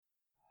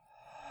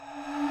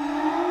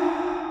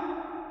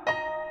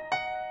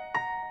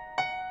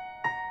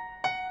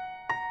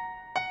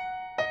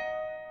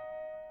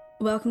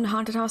Welcome to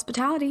Haunted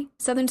Hospitality,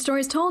 Southern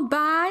Stories Told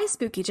by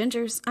Spooky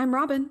Gingers. I'm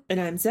Robin. And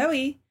I'm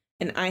Zoe,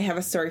 and I have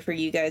a story for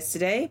you guys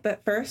today.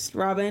 But first,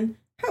 Robin,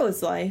 how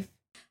is life?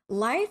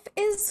 Life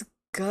is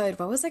good.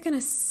 What was I going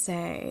to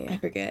say? I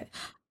forget.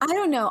 I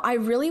don't know. I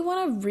really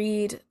want to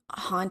read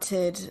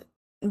haunted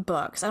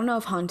books. I don't know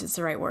if haunted's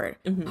the right word.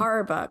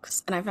 Horror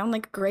books. And I found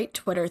like a great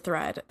Twitter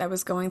thread that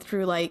was going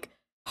through like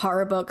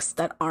horror books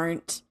that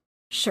aren't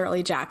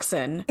Shirley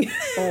Jackson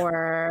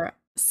or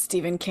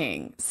Stephen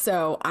King.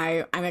 So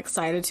I'm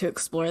excited to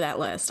explore that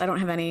list. I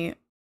don't have any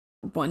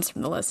ones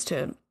from the list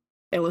to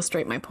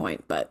illustrate my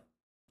point, but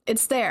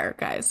it's there,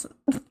 guys.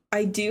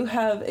 I do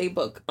have a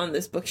book on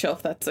this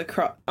bookshelf that's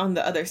on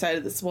the other side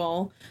of this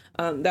wall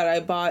that I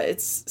bought.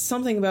 It's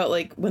something about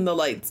like When the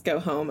Lights Go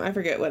Home. I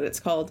forget what it's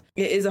called.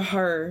 It is a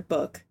horror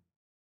book,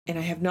 and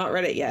I have not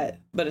read it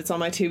yet, but it's on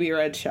my to be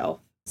read shelf.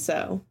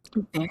 So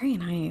very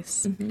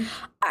nice.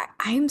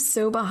 I'm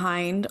so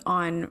behind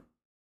on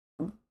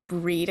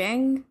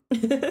reading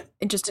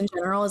just in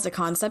general as a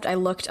concept. I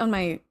looked on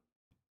my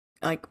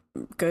like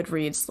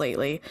Goodreads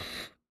lately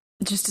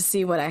just to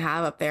see what I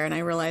have up there, and I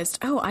realized,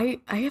 oh, I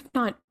have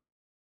not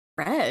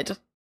read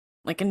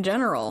like in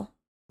general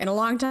in a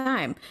long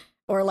time,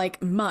 or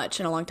like much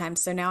in a long time.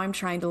 So now I'm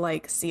trying to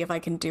like see if I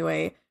can do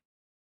a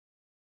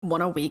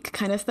one a week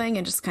kind of thing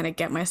and just kind of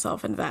get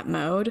myself into that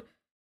mode.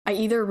 I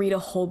either read a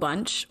whole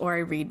bunch or I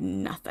read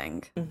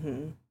nothing.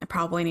 I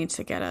probably need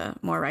to get a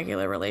more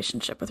regular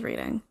relationship with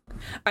reading.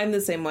 I'm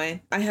the same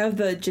way. I have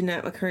the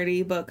Jeanette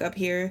McCurdy book up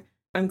here.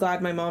 I'm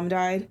glad my mom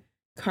died.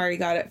 Kari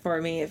got it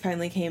for me. It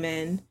finally came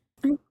in.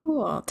 Oh,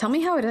 cool. Tell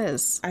me how it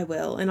is. I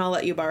will, and I'll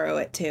let you borrow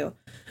it too.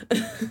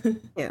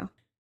 Yeah.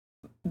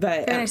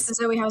 But so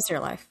Zoe, how's your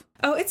life?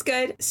 Oh, it's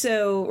good.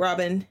 So,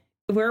 Robin,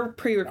 we're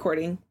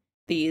pre-recording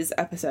these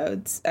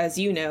episodes, as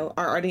you know.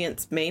 Our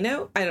audience may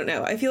know. I don't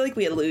know. I feel like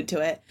we allude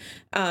to it.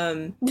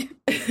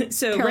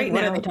 So right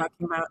what now, are we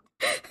talking about?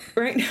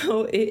 Right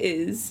now it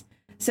is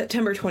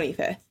September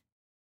 25th,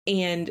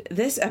 and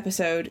this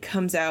episode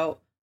comes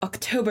out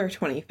October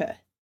 25th.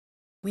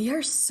 We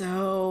are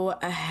so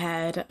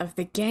ahead of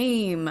the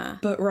game.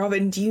 But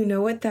Robin, do you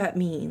know what that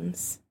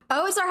means?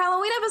 Oh, it's our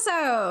Halloween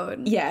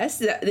episode.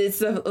 Yes, it's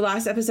the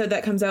last episode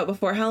that comes out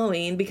before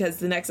Halloween, because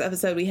the next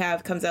episode we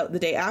have comes out the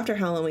day after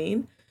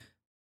Halloween.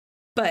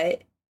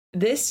 But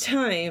this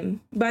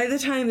time, by the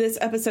time this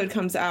episode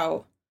comes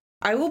out,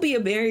 I will be a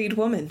married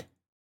woman.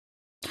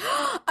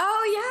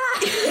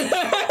 Oh, yeah.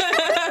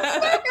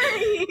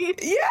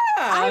 Yeah.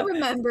 I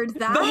remembered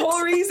that. The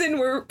whole reason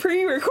we're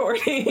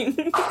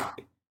pre-recording.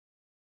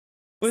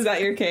 Was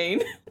that your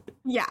cane?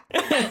 Yeah.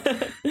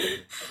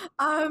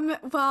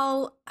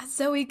 Well,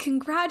 Zoe,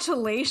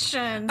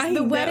 congratulations.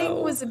 The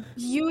wedding was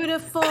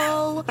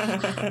beautiful.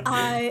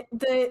 The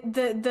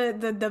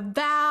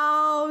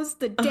vows,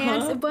 the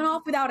dance, it went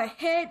off without a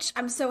hitch.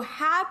 I'm so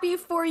happy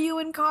for you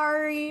and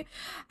Kari.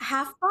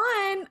 Have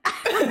fun.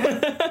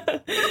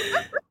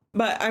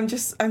 But I'm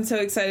so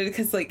excited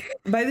because, like,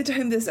 by the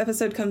time this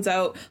episode comes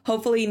out,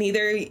 hopefully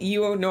neither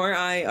you nor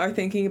I are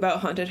thinking about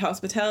haunted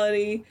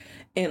hospitality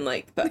in,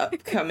 like, the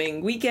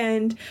upcoming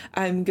weekend.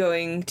 I'm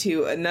going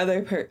to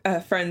another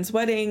friend's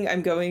wedding.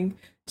 I'm going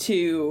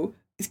to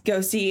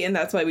go see And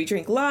That's Why We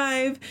Drink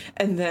live.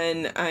 And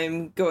then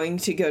I'm going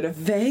to go to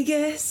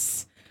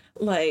Vegas.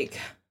 Like...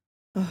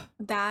 Oh.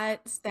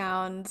 That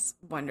sounds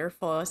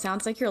wonderful. It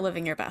sounds like you're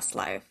living your best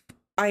life.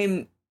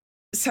 I'm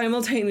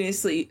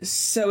simultaneously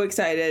so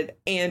excited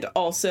and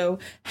also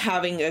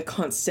having a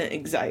constant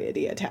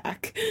anxiety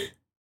attack.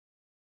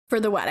 For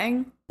the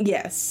wedding?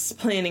 Yes,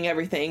 planning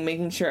everything,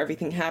 making sure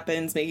everything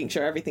happens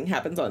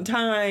on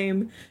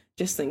time,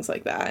 just things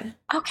like that.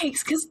 Okay,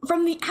 because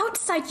from the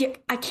outside,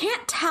 I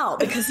can't tell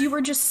because you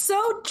were just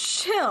so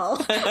chill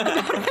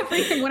about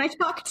everything when I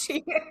talked to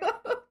you.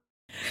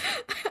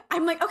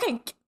 I'm like,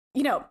 okay,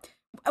 you know,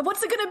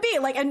 what's it gonna be?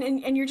 Like,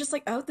 and you're just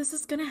like, oh, this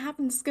is gonna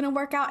happen, this is gonna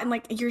work out, and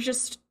like, you're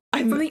just...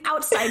 From the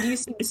outside, you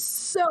seem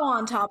so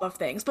on top of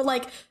things, but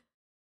like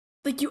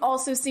you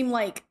also seem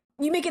like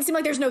you make it seem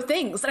like there's no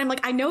things. And I'm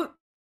like, I know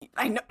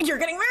you're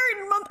getting married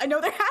in a month. I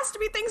know there has to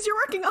be things you're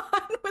working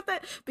on with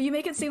it, but you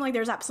make it seem like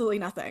there's absolutely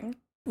nothing.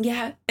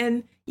 Yeah,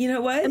 and you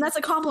know what? And that's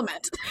a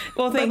compliment.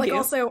 Well, thank you.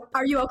 Also,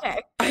 are you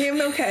okay? I am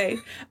okay.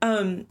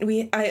 I'm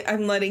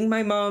letting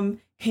my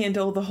mom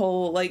handle the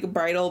whole like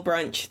bridal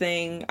brunch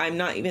thing. I'm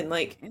not even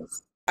like,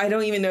 I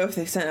don't even know if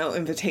they've sent out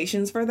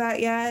invitations for that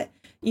yet.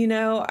 You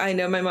know, I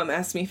know my mom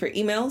asked me for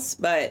emails,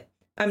 but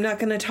I'm not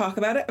going to talk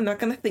about it. I'm not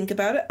going to think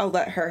about it. I'll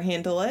let her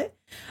handle it.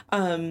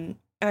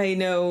 I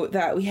know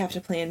that we have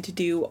to plan to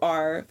do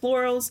our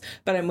florals,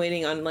 but I'm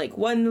waiting on like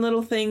one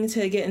little thing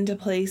to get into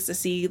place to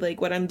see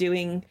like what I'm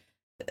doing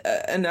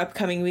an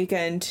upcoming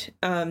weekend,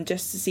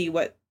 just to see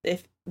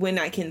when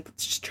I can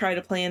try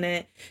to plan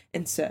it.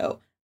 And so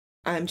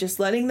I'm just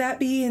letting that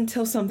be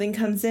until something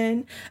comes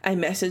in. I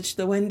messaged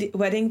the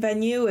wedding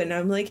venue and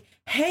I'm like,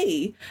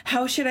 hey,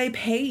 how should I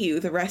pay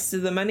you the rest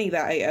of the money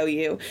that I owe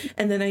you?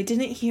 And then I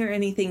didn't hear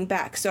anything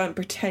back. So I'm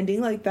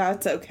pretending like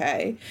that's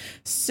okay.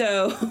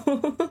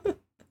 So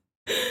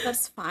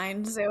That's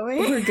fine, Zoe.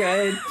 We're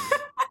good.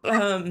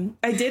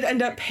 I did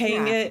end up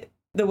paying it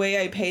the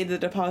way I paid the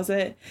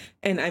deposit,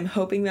 and I'm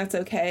hoping that's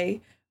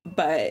okay.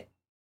 But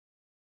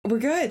we're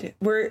good.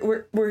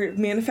 We're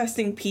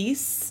manifesting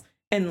peace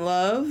and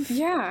love.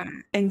 Yeah.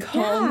 And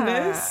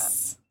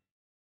calmness.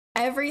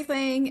 Yeah.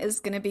 Everything is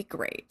gonna be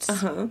great.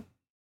 Uh-huh.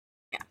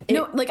 Yeah.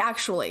 No, like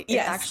actually,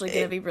 it's actually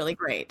gonna be really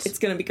great. It's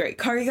gonna be great.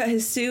 Kari got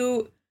his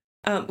suit.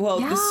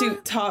 The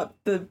suit top,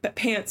 the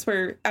pants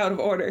were out of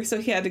order,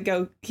 so he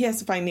has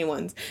to find new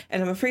ones,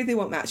 and I'm afraid they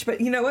won't match. But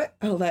you know what?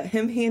 I'll let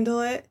him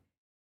handle it.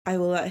 I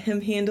will let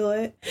him handle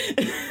it.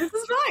 This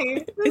is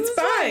fine. It's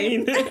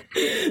fine.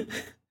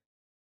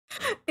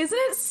 Isn't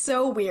it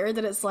so weird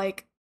that it's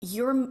like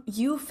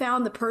you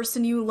found the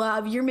person you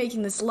love, you're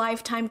making this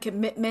lifetime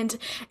commitment,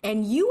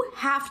 and you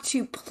have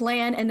to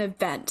plan an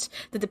event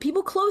that the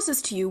people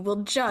closest to you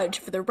will judge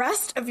for the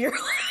rest of your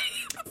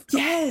life.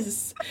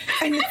 Yes.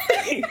 And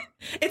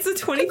it's the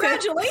 25th.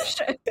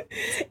 Congratulations.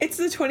 It's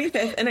the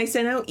 25th, and I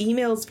sent out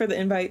emails for the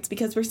invites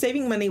because we're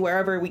saving money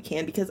wherever we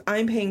can, because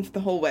I'm paying for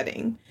the whole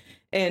wedding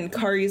and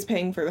Kari is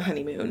paying for the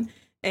honeymoon.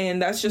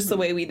 And that's just the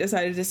way we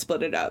decided to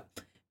split it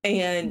up.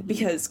 And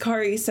because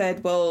Kari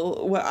said,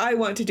 well, what I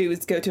want to do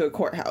is go to a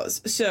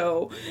courthouse.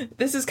 So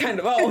this is kind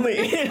of all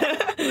me.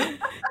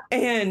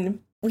 And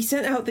we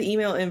sent out the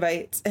email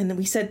invites and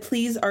we said,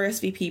 please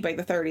RSVP by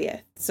the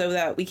 30th so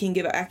that we can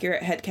give an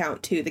accurate head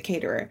count to the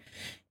caterer.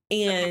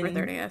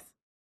 And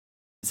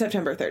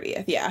September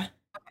 30th. Yeah.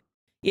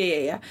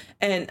 Yeah.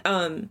 And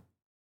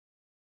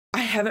I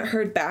haven't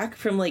heard back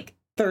from like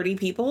 30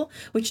 people,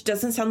 which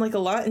doesn't sound like a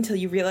lot until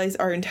you realize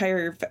our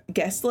entire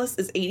guest list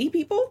is 80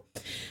 people.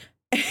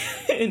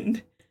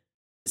 And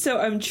so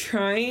I'm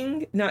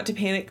trying not to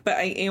panic, but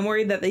I am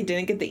worried that they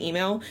didn't get the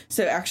email.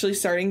 So actually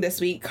starting this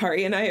week,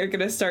 Kari and I are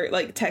going to start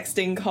like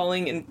texting,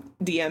 calling, and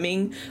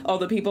DMing all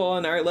the people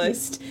on our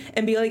list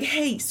and be like,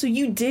 hey, so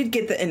you did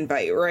get the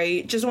invite,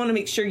 right? Just want to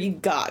make sure you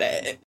got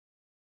it.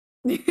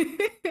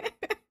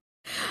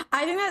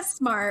 I think that's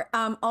smart.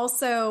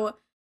 Also,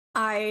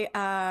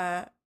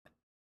 I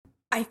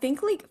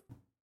think like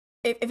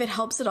if it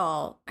helps at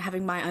all,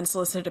 having my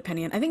unsolicited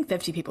opinion, I think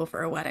 50 people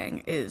for a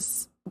wedding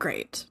is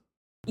great.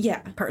 Yeah.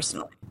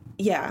 Personally.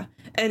 Yeah.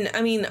 And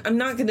I mean, I'm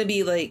not going to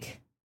be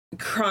like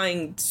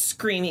crying,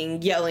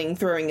 screaming, yelling,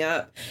 throwing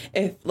up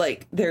if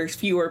like there's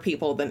fewer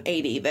people than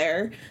 80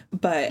 there.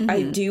 But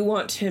I do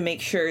want to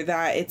make sure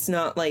that it's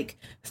not like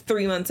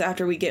 3 months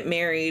after we get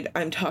married,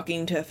 I'm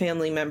talking to a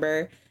family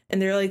member and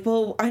they're like,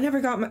 well, I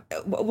never got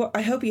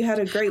I hope you had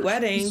a great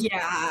wedding.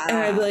 Yeah. And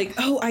I'd be like,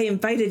 oh, I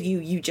invited you.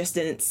 You just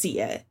didn't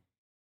see it.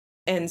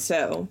 And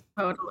so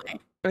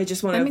totally, I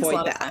just want to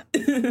avoid that.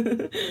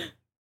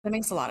 That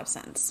makes a lot of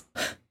sense.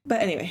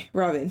 But anyway,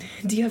 Robin,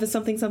 do you have a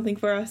something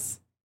for us?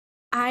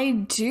 I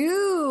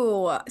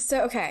do.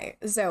 So, okay,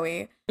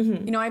 Zoe,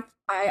 you know,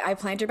 I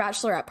planned your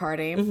bachelorette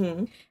party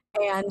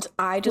and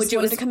I just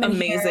wanted to come in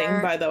here.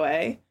 Amazing, by the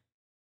way.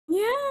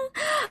 Yeah.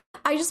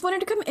 I just wanted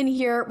to come in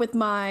here with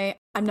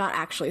I'm not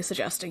actually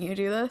suggesting you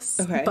do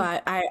this,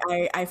 but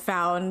I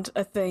found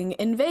a thing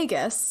in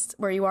Vegas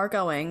where you are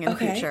going in the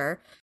future.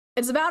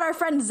 It's about our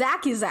friend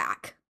Zach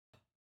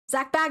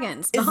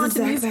Baggins, the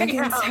Haunted Museum. Is Zach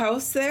Baggins'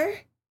 house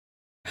there?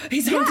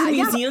 His Haunted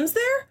Museum's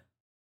there?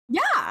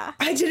 Yeah.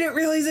 I didn't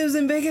realize it was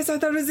in Vegas. I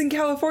thought it was in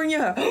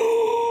California.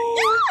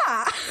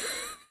 Yeah.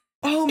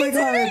 Oh my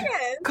God.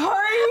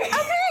 Kari.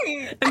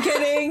 Okay. I'm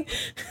kidding.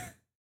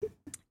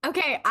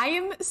 Okay, I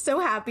am so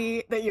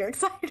happy that you're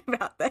excited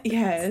about this.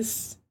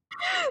 Yes.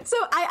 So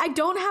I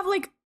don't have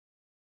like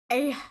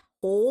a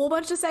whole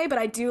bunch to say, but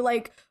I do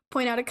like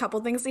point out a couple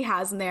things he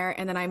has in there,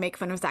 and then I make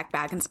fun of Zach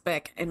Baggins'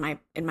 book in my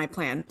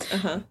plan.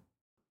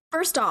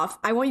 First off,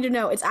 I want you to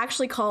know it's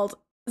actually called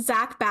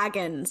Zach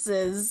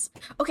Baggins'.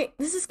 Okay,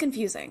 this is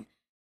confusing.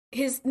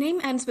 His name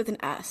ends with an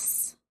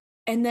S,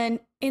 and then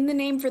in the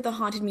name for the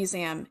Haunted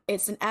Museum,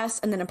 it's an S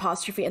and then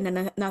apostrophe and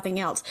then nothing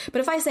else.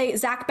 But if I say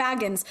Zach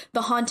Baggins,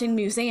 the Haunted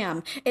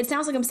Museum, it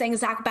sounds like I'm saying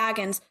Zach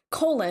Baggins,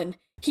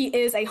 he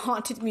is a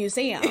haunted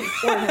museum,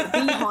 or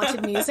the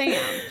Haunted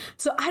Museum.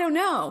 So I don't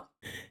know.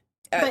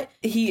 But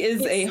he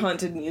is a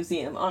haunted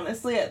museum,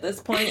 honestly, at this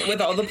point, with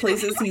all the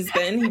places he's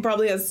been. He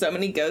probably has so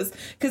many ghosts.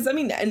 Because, I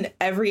mean, in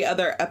every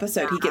other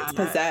episode, he gets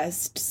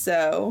possessed,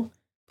 so...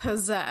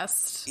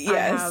 Possessed.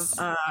 Yes.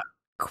 I have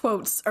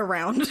quotes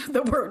around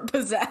the word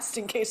possessed,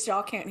 in case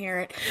y'all can't hear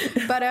it.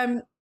 But,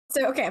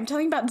 so, okay, I'm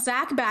telling you about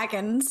Zach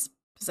Baggins,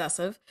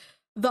 possessive,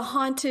 the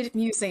Haunted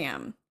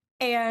Museum.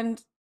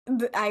 And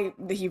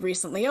he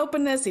recently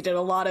opened this. He did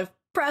a lot of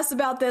press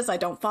about this. I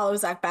don't follow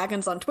Zach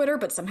Baggins on Twitter,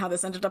 but somehow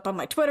this ended up on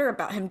my Twitter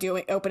about him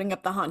opening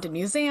up the Haunted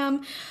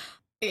Museum.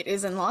 It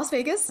is in Las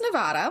Vegas,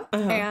 Nevada,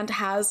 and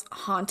has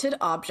haunted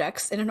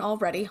objects in an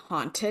already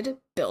haunted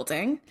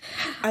building.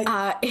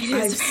 It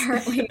is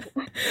apparently...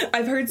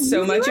 I've heard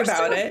so much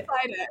about it.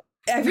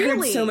 I've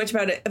Really? heard so much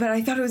about it, but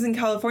I thought it was in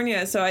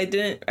California, so I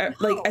didn't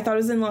like. I thought it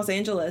was in Los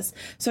Angeles,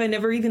 so I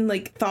never even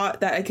like thought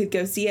that I could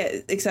go see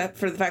it, except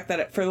for the fact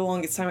that for the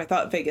longest time I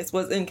thought Vegas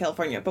was in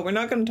California. But we're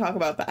not going to talk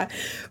about that.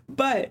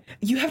 But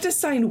you have to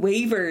sign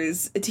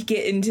waivers to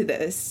get into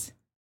this.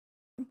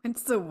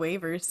 What's the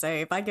waiver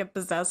say? If I get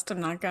possessed,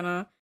 I'm not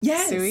gonna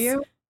Yes. sue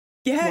you?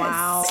 Yes.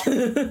 Wow.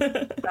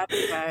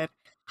 That's good.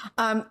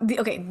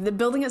 The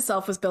building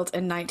itself was built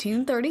in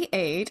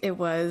 1938. It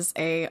was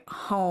a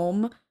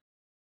home.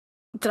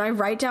 Did I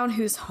write down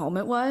whose home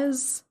it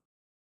was?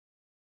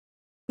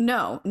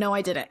 No,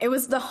 I didn't. It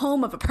was the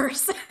home of a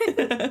person.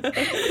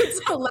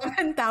 It's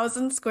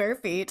 11,000 square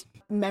feet.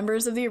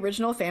 Members of the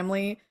original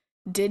family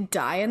did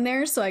die in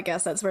there, so I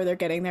guess that's where they're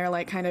getting their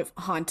like kind of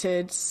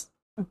haunted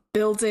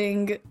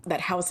building that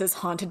houses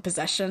haunted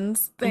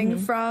possessions thing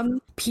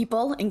from.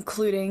 People,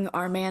 including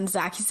our man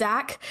Zacky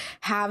Zack,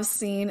 have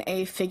seen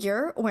a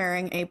figure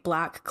wearing a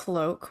black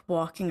cloak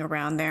walking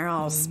around there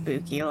all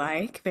spooky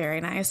like.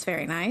 Very nice,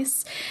 very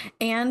nice.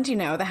 And you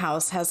know, the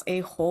house has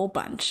a whole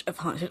bunch of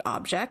haunted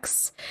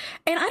objects,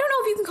 and I don't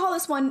know if you can call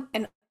this one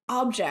an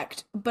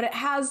object, but it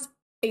has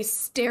a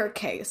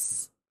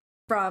staircase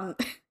from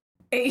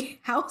a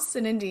house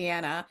in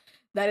Indiana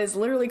that is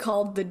literally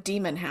called the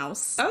Demon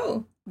House.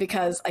 Oh.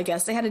 Because I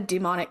guess they had a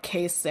demonic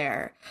case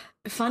there.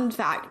 Fun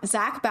fact,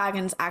 Zak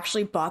Bagans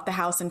actually bought the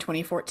house in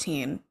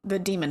 2014, the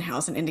Demon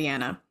House in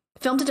Indiana.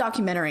 Filmed a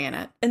documentary in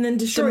it. And then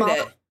destroyed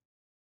it.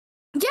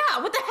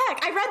 Yeah, what the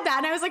heck? I read that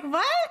and I was like,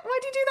 what?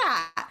 Why'd you do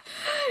that?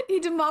 He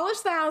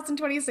demolished the house in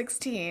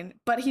 2016,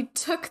 but he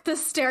took the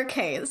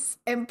staircase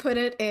and put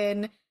it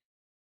in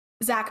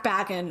Zak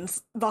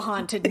Bagans' The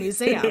Haunted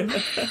Museum.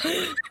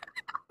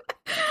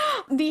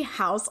 The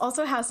house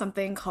also has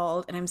something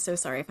called, and I'm so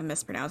sorry if I'm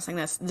mispronouncing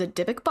this, the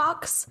Dybbuk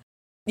box.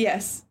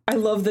 Yes, I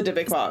love the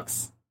Dybbuk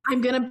box.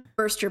 I'm gonna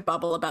burst your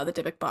bubble about the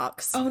Dybbuk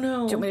box. Oh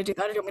no. Do you want me to do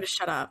that or do you want me to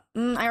shut up?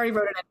 I already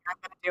wrote it in. I'm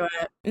gonna do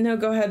it. No,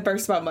 go ahead,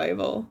 burst my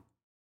bubble.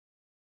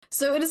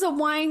 So it is a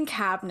wine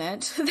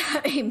cabinet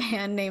that a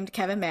man named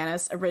Kevin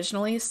Mannis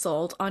originally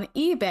sold on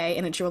eBay,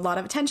 and it drew a lot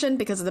of attention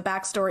because of the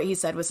backstory he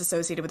said was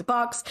associated with the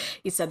box.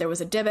 He said there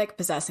was a Dybbuk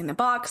possessing the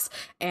box,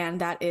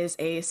 and that is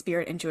a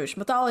spirit in Jewish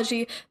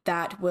mythology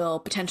that will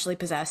potentially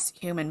possess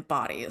human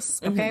bodies.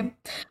 Okay?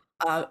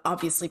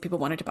 Obviously, people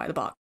wanted to buy the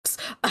box.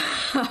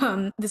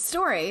 The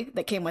story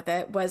that came with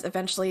it was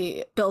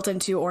eventually built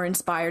into or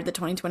inspired the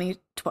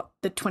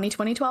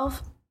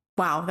 2012.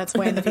 Wow, that's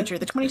way in the future.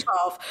 The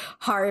 2012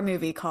 horror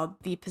movie called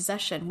The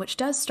Possession, which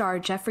does star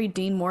Jeffrey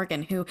Dean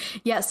Morgan, who,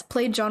 yes,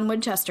 played John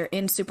Winchester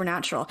in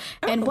Supernatural.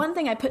 Oh. And one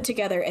thing I put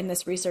together in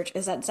this research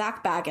is that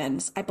Zak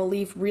Bagans, I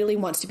believe, really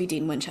wants to be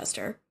Dean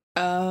Winchester.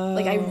 Oh.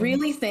 Like, I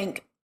really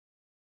think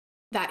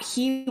that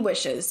he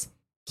wishes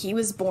he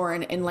was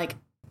born in, like,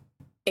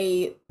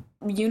 a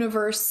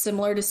universe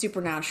similar to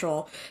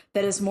Supernatural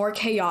that is more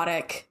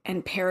chaotic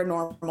and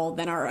paranormal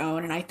than our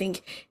own, and I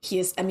think he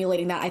is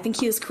emulating that. I think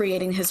he is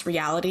creating his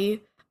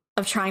reality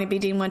of trying to be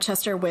Dean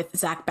Winchester with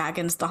Zak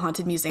Bagans' The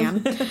Haunted Museum.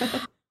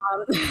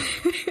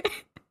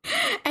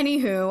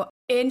 Anywho,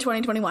 in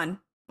 2021,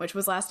 which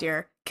was last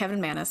year, Kevin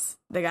Mannis,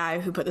 the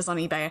guy who put this on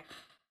eBay,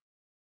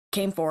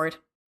 came forward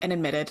and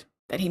admitted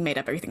that he made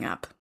everything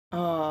up.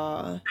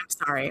 Aww. I'm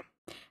sorry.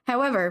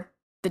 However,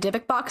 the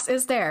Dybbuk box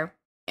is there.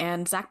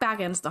 And Zak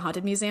Bagans, the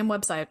Haunted Museum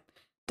website,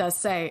 does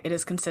say it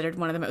is considered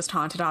one of the most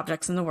haunted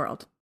objects in the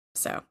world.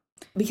 So,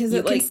 because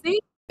it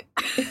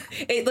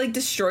it like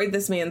destroyed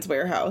this man's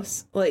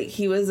warehouse. Like,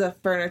 he was a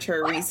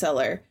furniture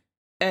reseller,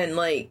 and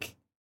like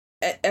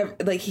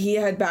he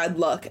had bad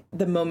luck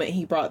the moment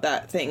he brought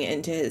that thing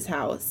into his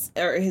house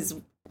or his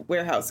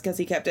warehouse, because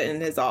he kept it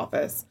in his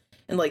office,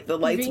 and like the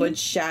lights would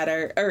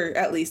shatter, or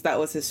at least that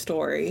was his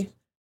story.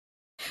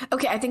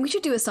 Okay, I think we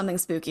should do something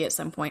spooky at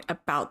some point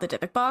about the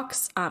Dybbuk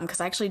box, because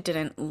I actually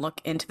didn't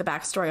look into the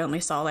backstory. I only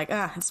saw like,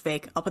 it's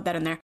fake. I'll put that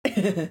in there.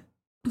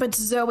 But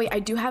Zoe, I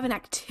do have an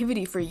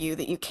activity for you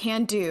that you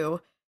can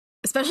do,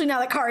 especially now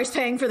that Kari's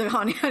paying for the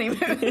honeymoon.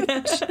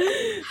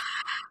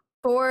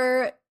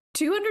 For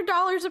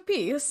 $200 a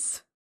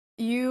piece,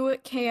 you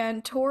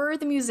can tour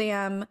the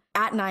museum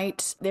at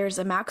night. There's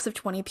a max of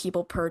 20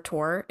 people per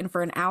tour, and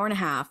for an hour and a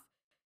half,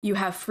 you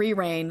have free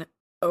reign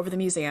over the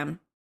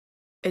museum.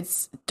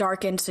 It's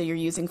darkened, so you're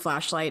using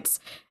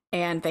flashlights,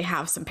 and they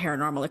have some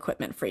paranormal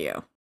equipment for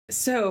you.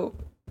 So,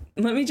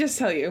 let me just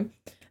tell you,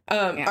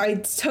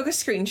 I took a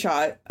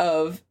screenshot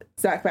of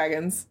Zak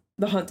Bagans'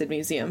 The Haunted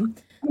Museum,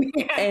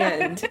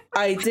 and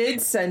I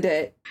did send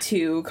it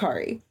to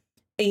Kari,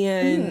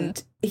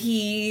 and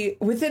he,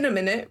 within a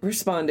minute,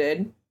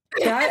 responded,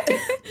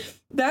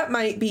 that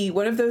might be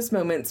one of those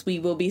moments we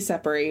will be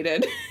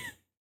separated.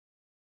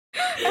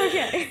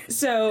 Okay.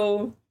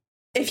 So,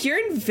 if you're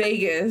in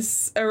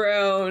Vegas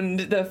around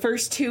the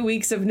first 2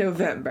 weeks of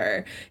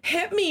November,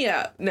 hit me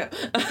up. No,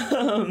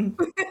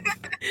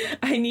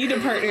 I need a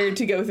partner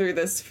to go through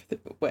this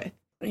with.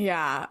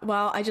 Yeah,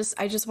 well, I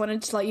just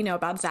wanted to let you know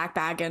about Zak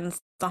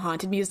Bagans, the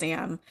Haunted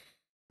Museum,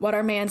 what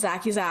our man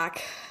Zacky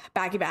Zack,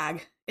 Baggy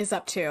Bag, is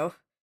up to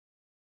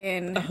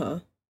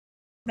in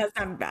That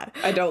sounded bad.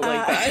 I don't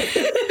like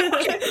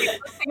that.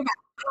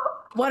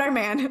 What our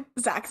man,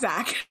 Zach,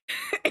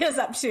 is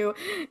up to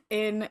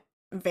in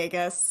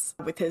Vegas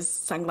with his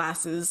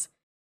sunglasses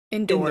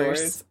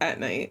indoors at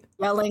night.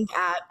 Yelling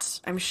at,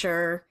 I'm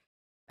sure,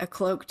 a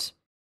cloaked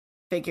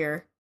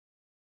figure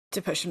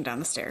to push him down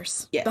the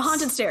stairs. Yes. The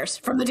haunted stairs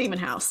from the demon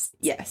house.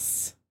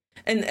 Yes.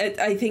 And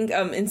I think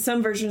in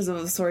some versions of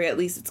the story, at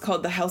least, it's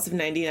called the House of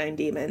 99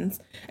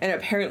 Demons. And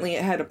apparently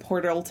it had a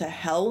portal to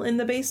hell in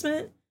the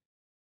basement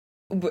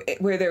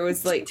where there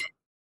was like...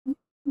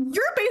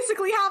 You're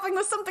basically having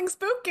this something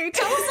spooky.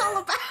 Tell us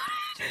all about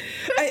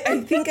it.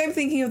 I think I'm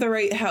thinking of the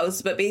right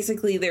house, but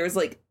basically there was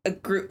like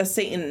a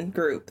Satan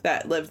group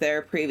that lived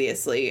there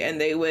previously, and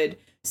they would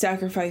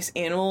sacrifice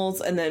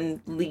animals and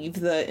then leave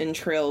the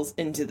entrails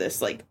into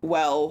this like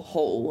well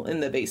hole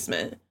in the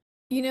basement.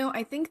 You know,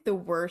 I think the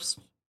worst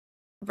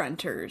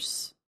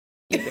renters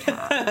you could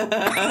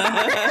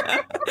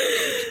have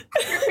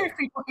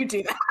people who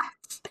do that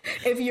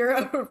if you're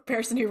a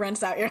person who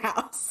rents out your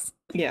house.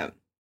 Yeah.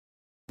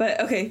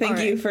 But okay, thank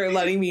you for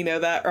letting me know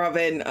that,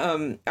 Robin.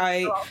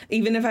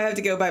 Even if I have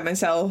to go by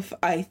myself,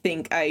 I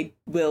think I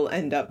will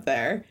end up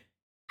there.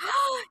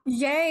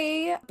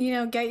 Yay! You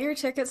know, get your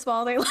tickets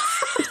while they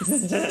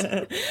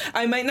last.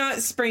 I might not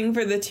spring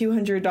for the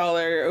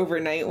 $200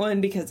 overnight one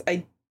because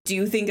I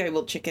do think I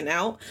will chicken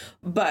out,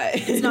 but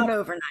it's not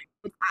overnight.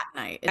 It's at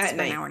night. It's at for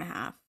night. An hour and a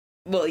half.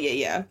 Well,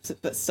 yeah,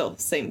 but still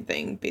same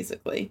thing,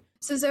 basically.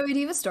 So Zoe, do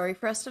you have a story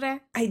for us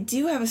today? I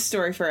do have a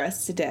story for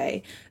us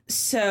today.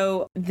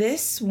 So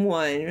this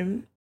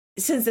one,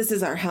 since this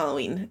is our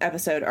Halloween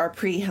episode, our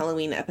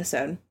pre-Halloween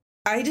episode,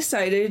 I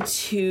decided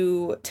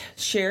to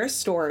share a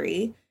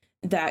story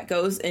that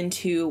goes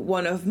into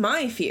one of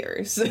my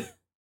fears.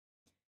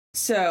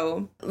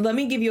 So let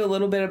me give you a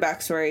little bit of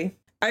backstory.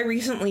 I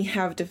recently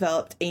have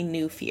developed a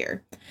new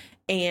fear,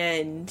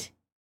 and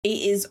it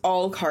is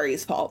all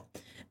Kari's fault.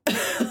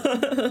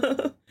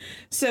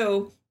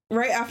 So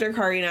right after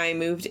Kari and I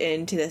moved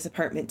into this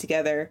apartment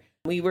together,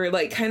 we were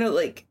like kind of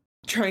like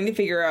trying to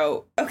figure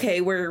out,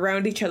 okay, we're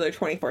around each other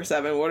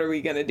 24/7. What are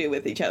we going to do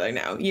with each other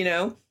now? You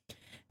know?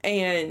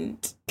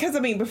 And because, I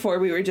mean, before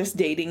we were just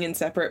dating in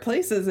separate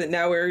places and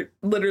now we're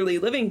literally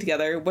living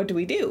together. What do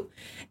we do?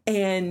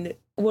 And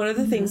one of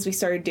the things we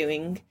started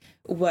doing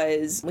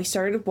was we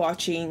started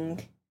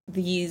watching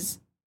these.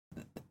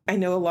 I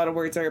know a lot of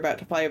words are about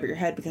to fly over your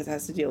head because it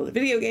has to deal with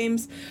video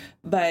games,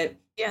 but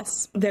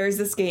yes, there's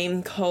this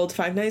game called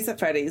Five Nights at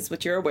Freddy's,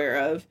 which you're aware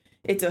of.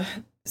 It's a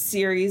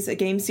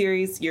game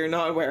series you're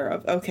not aware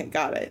of. Okay,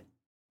 got it.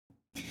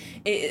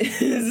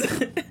 It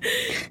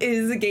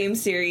is a game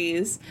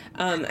series.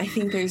 I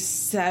think there's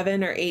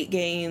 7 or 8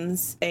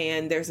 games,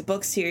 and there's a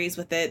book series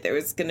with it.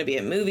 There's going to be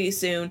a movie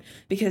soon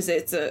because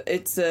it's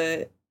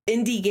a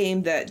indie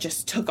game that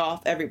just took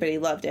off. Everybody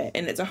loved it,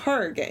 and it's a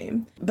horror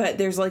game, but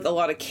there's like a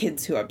lot of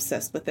kids who are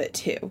obsessed with it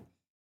too.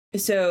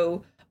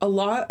 So a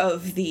lot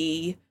of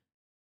the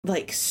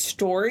like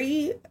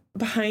story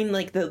behind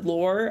like the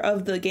lore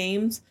of the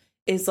games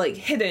is like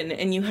hidden,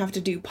 and you have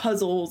to do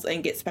puzzles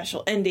and get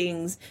special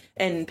endings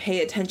and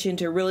pay attention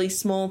to really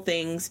small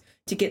things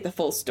to get the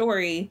full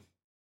story.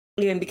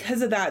 And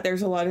because of that,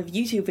 there's a lot of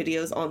YouTube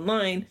videos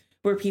online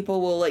where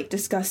people will like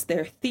discuss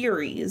their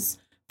theories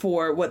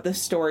for what the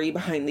story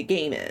behind the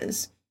game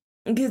is,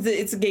 because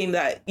it's a game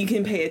that you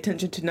can pay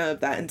attention to none of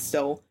that and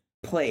still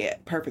play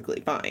it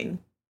perfectly fine.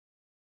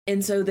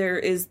 And so there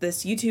is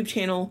this YouTube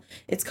channel.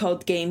 It's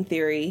called Game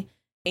Theory,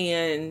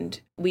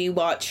 and we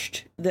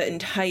watched the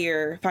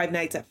entire Five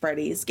Nights at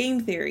Freddy's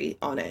game theory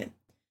on it.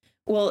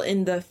 Well,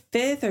 in the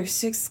 5th or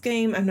 6th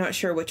game, I'm not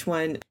sure which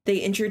one, they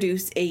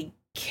introduce a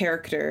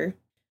character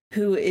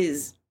who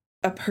is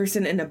a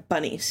person in a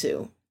bunny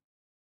suit,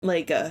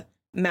 like a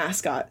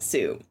mascot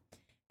suit.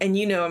 And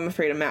you know I'm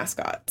afraid of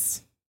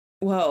mascots.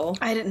 Well,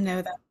 I didn't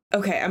know that.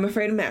 Okay, I'm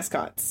afraid of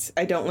mascots.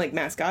 I don't like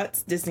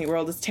mascots. Disney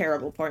World is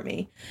terrible for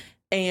me.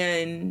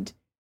 And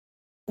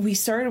we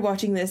started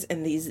watching this,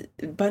 and these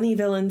bunny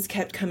villains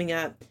kept coming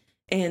up,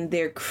 and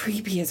they're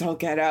creepy as all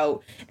get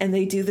out. And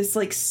they do this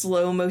like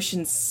slow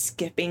motion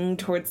skipping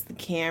towards the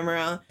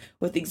camera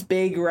with these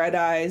big red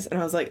eyes. And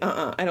I was like,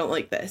 I don't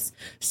like this.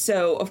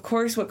 So of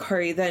course, what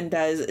Kari then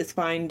does is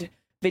find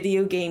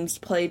video games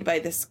played by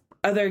this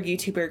other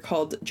YouTuber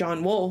called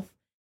John Wolf.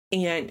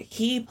 And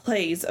he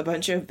plays a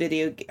bunch of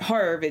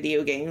horror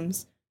video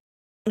games.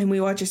 And we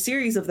watch a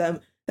series of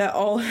them that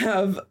all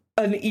have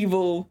an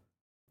evil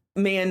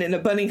man in a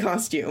bunny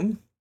costume.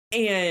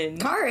 And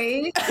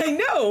Kari, I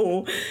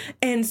know.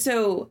 And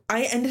so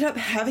I ended up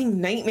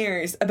having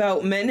nightmares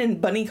about men in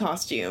bunny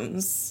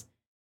costumes.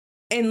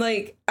 And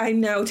like,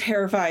 I'm now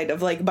terrified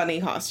of like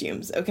bunny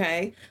costumes.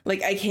 Okay.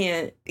 Like I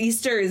can't,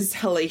 Easter is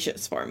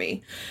hellacious for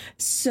me.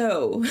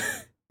 So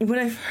when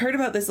I heard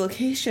about this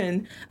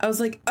location, I was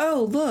like,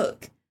 oh,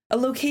 look, a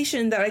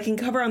location that I can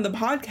cover on the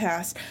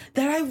podcast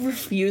that I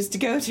refuse to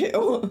go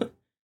to.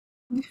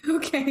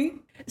 Okay.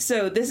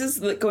 So this is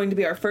going to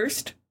be our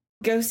first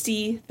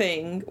ghosty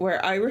thing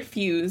where I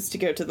refuse to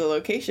go to the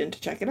location to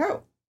check it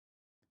out.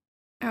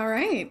 All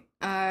right.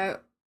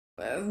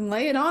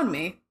 Lay it on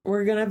me.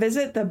 we're going to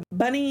visit the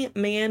Bunny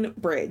Man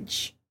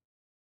Bridge,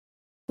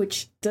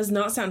 which does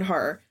not sound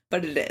horror,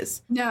 but it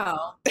is.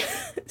 No.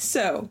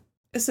 So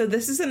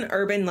this is an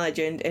urban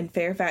legend in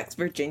Fairfax,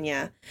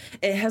 Virginia.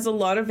 It has a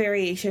lot of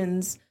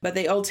variations, but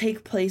they all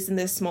take place in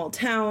this small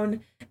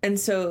town. And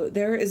so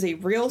there is a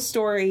real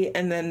story,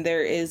 and then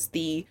there is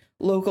the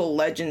local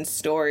legend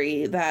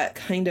story that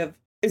kind of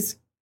is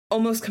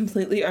almost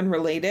completely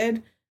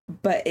unrelated,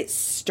 but it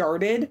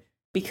started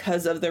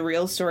because of the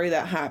real story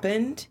that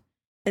happened.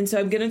 And so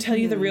I'm going to tell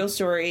you the real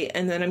story,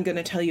 and then I'm going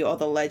to tell you all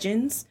the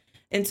legends.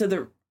 And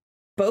so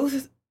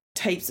both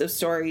types of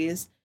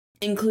stories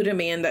include a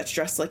man that's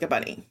dressed like a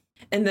bunny.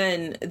 And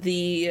then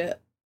the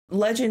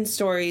legend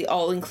story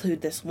all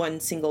include this one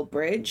single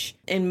bridge.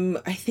 And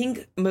I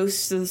think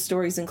most of the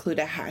stories include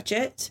a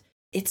hatchet.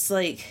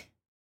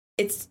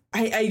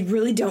 I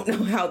really don't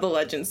know how the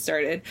legend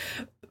started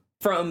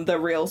from the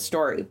real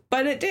story,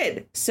 but it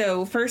did.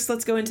 So first,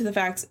 let's go into the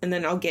facts, and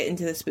then I'll get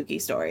into the spooky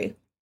story.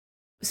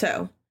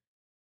 So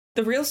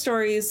the real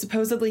stories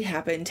supposedly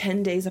happened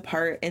 10 days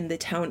apart in the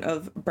town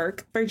of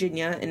Burke,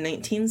 Virginia in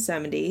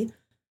 1970.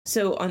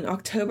 So on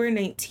October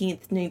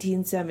 19th,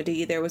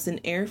 1970, there was an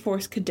Air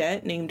Force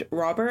cadet named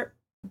Robert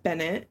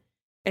Bennett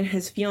and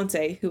his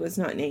fiance, who was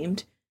not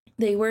named.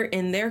 They were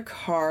in their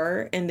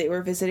car and they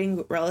were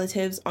visiting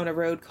relatives on a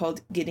road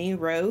called Guinea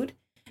Road.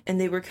 And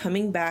they were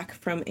coming back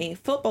from a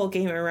football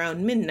game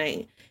around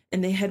midnight,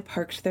 and they had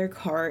parked their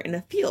car in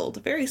a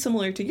field, very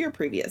similar to your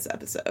previous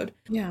episode.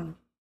 Yeah.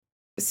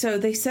 So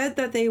they said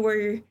that they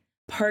were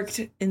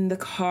parked in the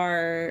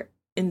car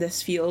in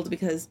this field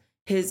because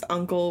his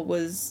uncle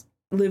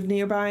lived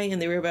nearby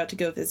and they were about to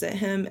go visit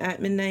him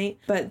at midnight.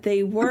 But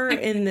they were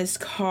in this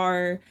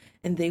car,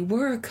 and they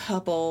were a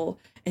couple,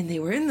 and they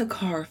were in the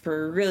car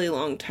for a really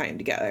long time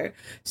together.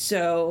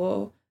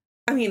 So,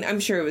 I mean, I'm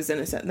sure it was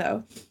innocent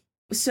though.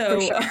 So,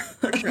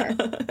 for sure.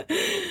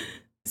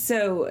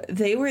 So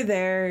they were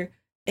there,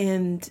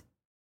 and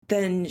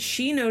then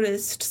she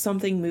noticed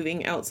something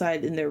moving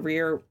outside in the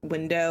rear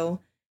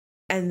window.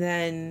 And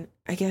then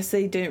I guess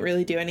they didn't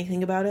really do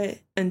anything about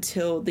it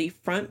until the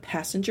front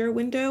passenger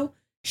window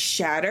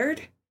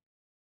shattered.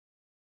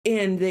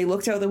 And they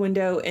looked out the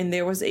window, and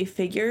there was a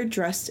figure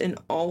dressed in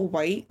all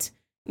white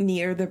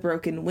near the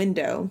broken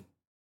window.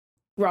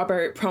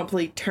 Robert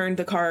promptly turned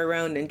the car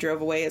around and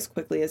drove away as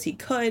quickly as he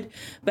could.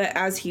 But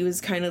as he was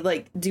kind of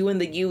like doing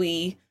the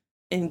U-E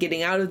and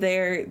getting out of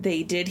there,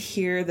 they did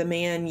hear the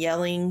man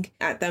yelling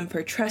at them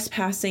for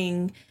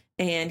trespassing.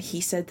 And he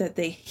said that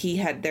he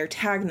had their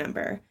tag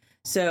number.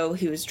 So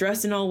he was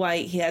dressed in all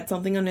white. He had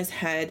something on his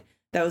head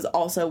that was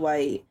also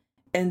white.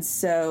 And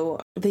so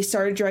they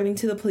started driving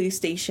to the police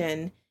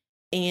station.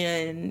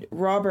 And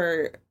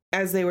Robert,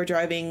 as they were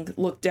driving,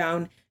 looked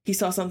down. He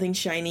saw something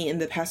shiny in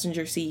the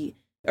passenger seat,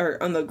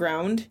 or on the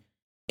ground,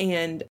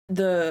 and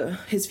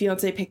his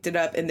fiance picked it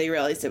up, and they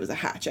realized it was a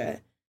hatchet.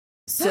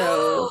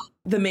 So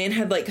the man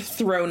had like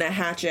thrown a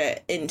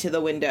hatchet into the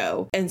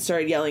window and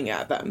started yelling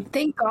at them.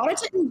 Thank God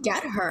it didn't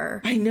get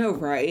her. I know,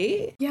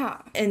 right?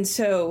 Yeah. And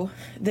so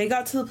they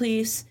got to the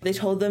police. They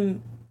told the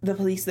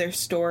police their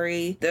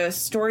story. The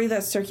story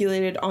that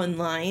circulated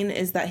online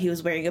is that he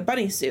was wearing a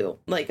bunny suit,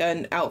 like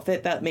an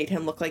outfit that made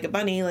him look like a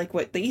bunny, like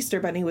what the Easter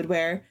bunny would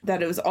wear,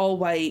 that it was all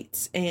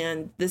white.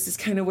 And this is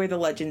kind of where the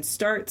legend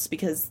starts,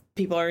 because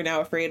people are now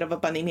afraid of a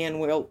bunny man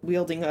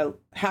wielding a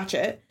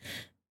hatchet.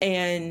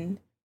 And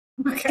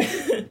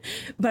okay.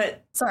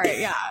 But sorry,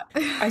 yeah.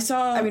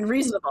 I mean,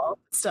 reasonable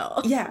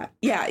still. Yeah.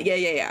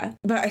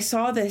 But I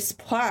saw this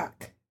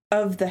plaque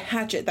of the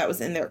hatchet that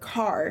was in their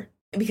car,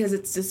 because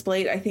it's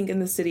displayed, I think, in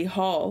the city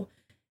hall,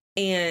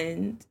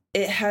 and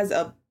it has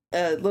a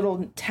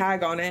little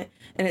tag on it,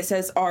 and it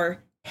says our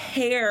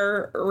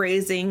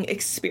hair-raising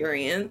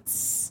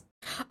experience.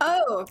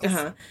 Oh,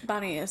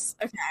 bunnies.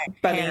 Okay.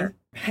 Bunny.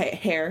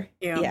 Hair.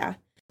 Yeah.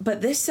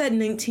 But this said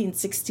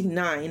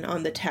 1969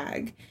 on the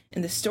tag,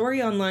 and the story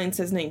online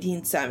says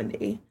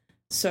 1970.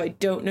 So I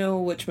don't know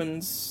which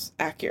one's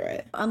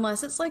accurate.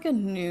 Unless it's like a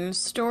news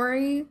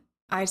story,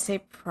 I'd say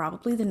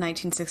probably the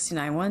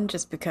 1969 one,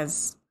 just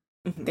because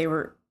they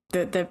were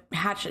the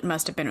hatchet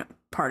must have been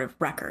part of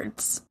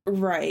records.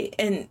 Right.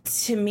 And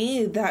to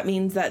me, that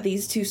means that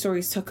these two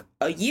stories took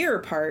a year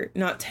apart,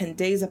 not 10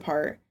 days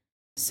apart.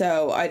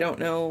 So I don't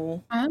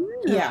know.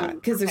 Yeah,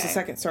 because there's a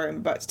second story I'm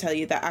about to tell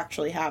you that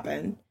actually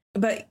happened.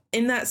 But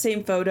in that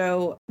same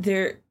photo,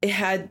 it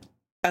had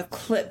a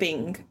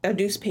clipping, a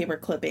newspaper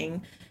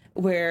clipping,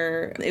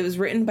 where it was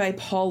written by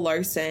Paul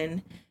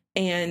Larson,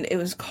 and it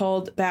was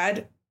called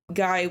 "Bad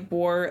Guy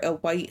Wore a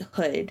White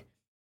Hood."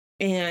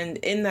 And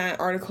in that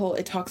article,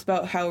 it talks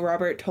about how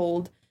Robert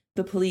told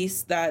the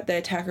police that the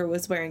attacker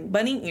was wearing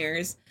bunny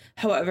ears.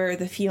 However,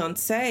 the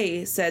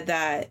fiancée said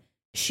that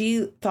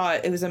she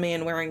thought it was a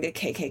man wearing a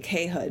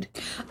KKK hood.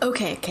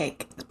 Okay.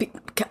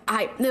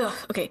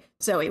 Okay.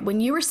 So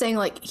when you were saying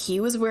like he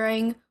was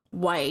wearing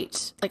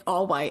white, like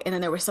all white, and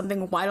then there was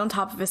something white on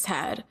top of his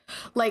head,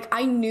 like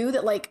I knew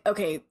that, like,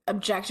 okay,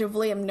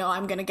 objectively,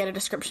 I'm gonna get a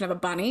description of a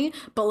bunny,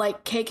 but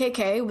like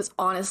KKK was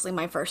honestly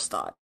my first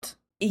thought.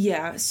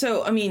 Yeah,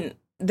 so I mean,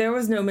 there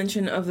was no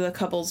mention of the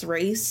couple's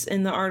race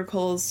in the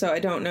articles, so I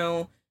don't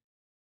know.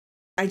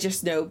 I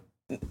just know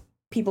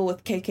people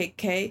with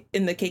KKK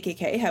in the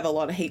KKK have a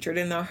lot of hatred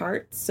in their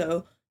hearts,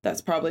 so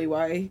that's probably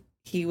why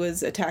he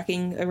was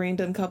attacking a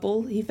random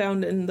couple he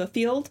found in the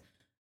field.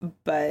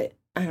 But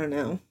I don't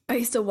know.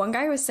 Okay, so one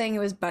guy was saying it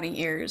was bunny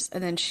ears,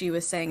 and then she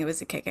was saying it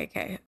was a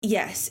KKK.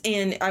 Yes,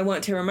 and I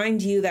want to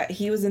remind you that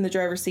he was in the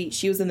driver's seat,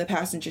 she was in the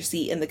passenger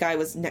seat, and the guy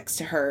was next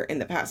to her in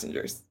the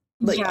passengers,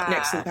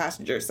 next to the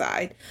passenger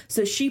side.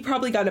 So she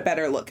probably got a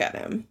better look at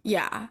him.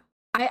 Yeah.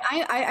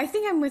 I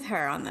think I'm with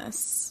her on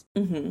this.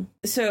 Mm-hmm.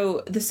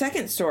 So the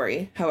second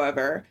story,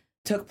 however,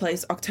 took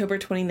place October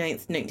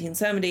 29th,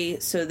 1970.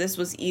 So this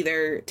was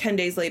either 10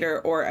 days later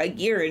or a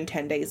year and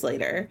 10 days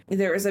later.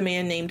 There was a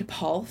man named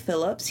Paul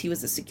Phillips. He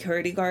was a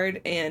security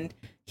guard and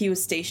he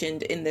was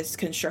stationed in this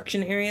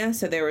construction area.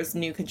 So there was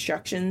new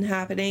construction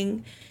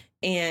happening.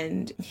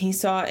 And he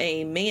saw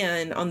a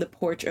man on the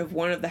porch of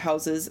one of the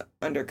houses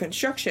under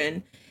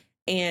construction.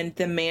 And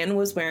the man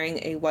was wearing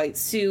a white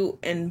suit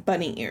and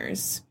bunny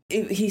ears.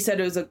 He said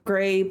it was a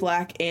gray,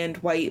 black, and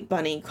white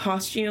bunny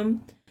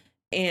costume.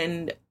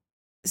 And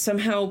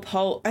somehow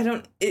Paul,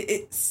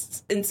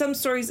 it's in some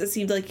stories it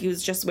seemed like he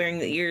was just wearing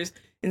the ears.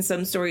 In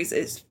some stories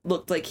it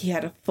looked like he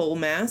had a full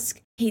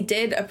mask. He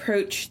did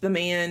approach the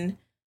man,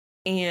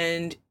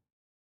 and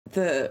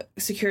the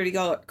security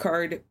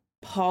guard,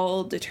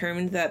 Paul,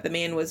 determined that the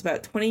man was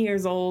about 20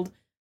 years old,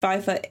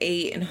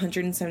 5'8" and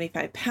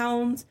 175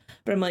 pounds.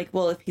 But I'm like,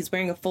 well, if he's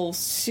wearing a full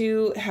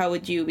suit, how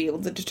would you be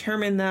able to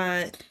determine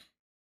that?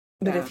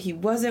 But if he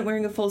wasn't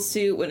wearing a full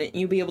suit, wouldn't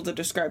you be able to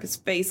describe his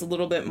face a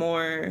little bit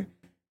more?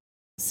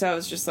 So I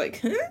was just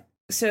like, huh?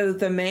 So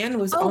the man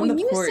was on the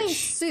porch. When you say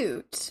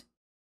suit,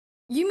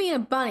 you mean a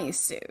bunny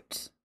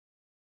suit.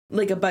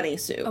 Like a bunny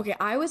suit. Okay,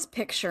 I was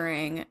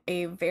picturing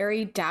a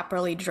very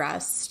dapperly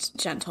dressed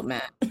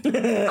gentleman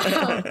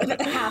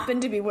that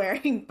happened to be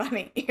wearing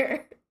bunny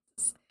ears.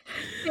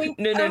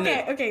 No.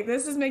 Okay,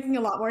 this is making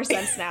a lot more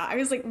sense now. I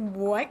was like,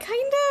 what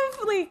kind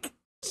of, like,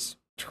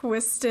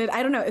 twisted...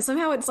 I don't know.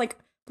 Somehow it's, like,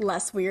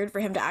 less weird for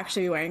him to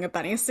actually be wearing a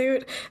bunny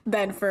suit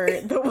than for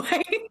the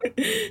white with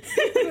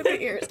the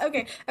ears.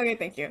 Okay,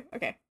 thank you.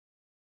 Okay.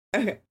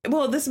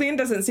 Well, this man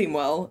doesn't seem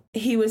well.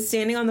 He was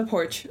standing on the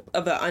porch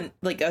of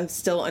a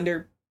still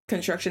under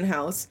construction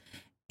house,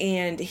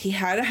 and he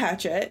had a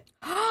hatchet,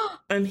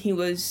 and he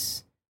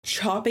was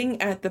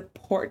chopping at the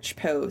porch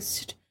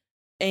post,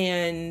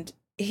 and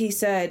he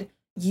said,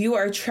 "You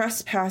are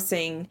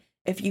trespassing.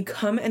 If you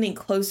come any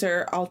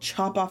closer, I'll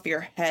chop off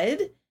your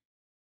head."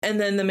 And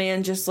then the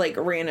man just, like,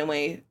 ran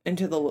away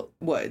into the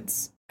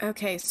woods.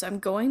 Okay, so I'm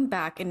going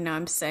back, and now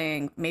I'm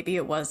saying maybe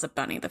it was a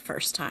bunny the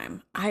first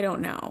time. I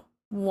don't know.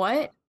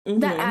 What? Mm-hmm.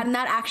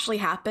 That actually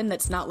happened?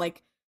 That's not,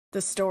 like,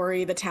 the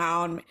story, the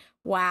town.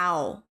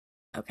 Wow.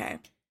 Okay.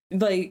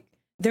 Like,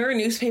 there are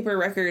newspaper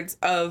records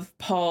of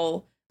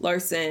Paul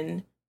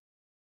Larson.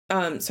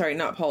 Sorry,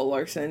 not Paul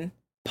Larson.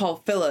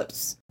 Paul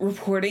Phillips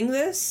reporting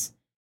this.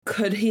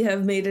 Could he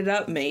have made it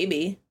up?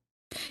 Maybe.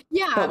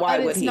 Yeah, but why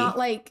would it's he? Not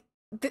like...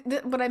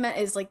 what I meant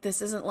is, like,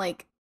 this isn't,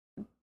 like,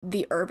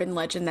 the urban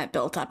legend that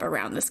built up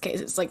around this case.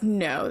 It's like,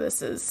 no,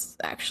 this is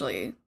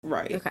actually...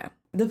 Right. Okay.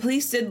 The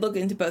police did look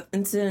into both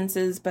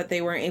incidences, but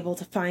they weren't able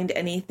to find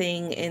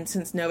anything. And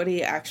since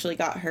nobody actually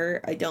got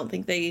hurt, I don't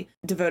think they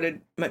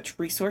devoted much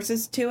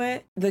resources to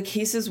it. The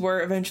cases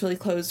were eventually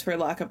closed for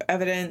lack of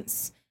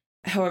evidence.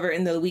 However,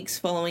 in the weeks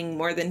following,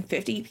 more than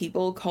 50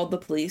 people called the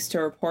police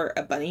to report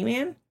a bunny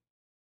man.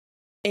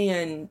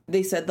 And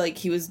they said, like,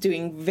 he was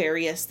doing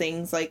various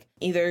things, like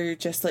either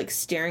just, like,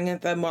 staring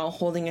at them while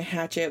holding a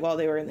hatchet while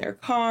they were in their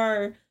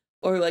car,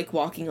 or, like,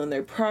 walking on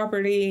their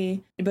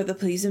property. But the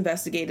police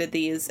investigated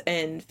these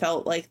and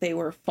felt like they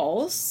were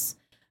false.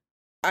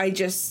 I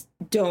just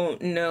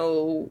don't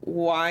know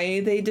why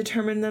they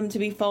determined them to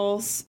be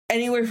false.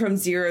 Anywhere from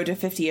 0 to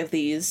 50 of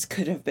these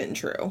could have been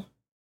true.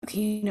 Okay,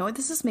 you know what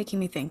this is making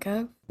me think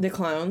of? The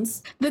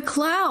clowns. The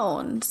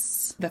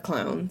clowns. The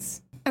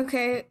clowns.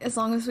 Okay, as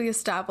long as we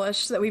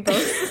establish that we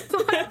both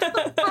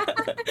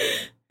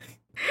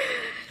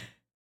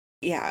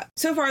Yeah.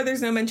 So far,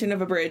 there's no mention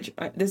of a bridge.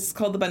 This is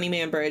called the Bunny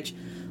Man Bridge.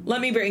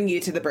 Let me bring you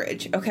to the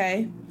bridge,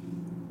 okay?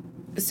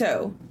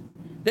 So,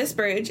 this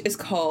bridge is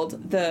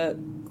called the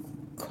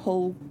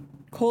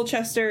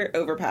Colchester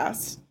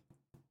Overpass.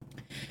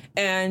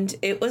 And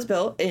it was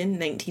built in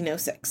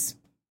 1906.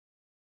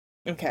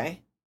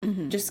 Okay?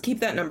 Mm-hmm. Just keep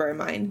that number in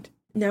mind.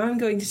 Now I'm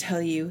going to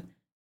tell you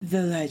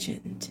the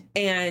legend.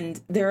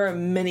 And there are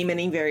many,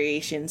 many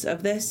variations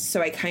of this.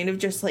 So I kind of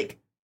just, like,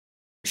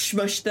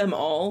 smushed them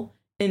all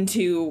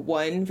into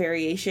one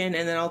variation,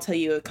 and then I'll tell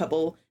you a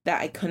couple that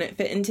I couldn't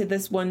fit into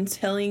this one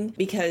telling,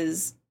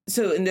 because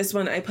so in this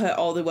one I put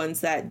all the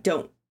ones that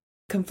don't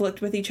conflict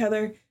with each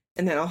other,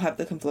 and then I'll have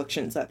the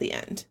conflictions at the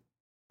end.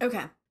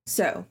 Okay.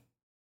 So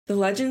the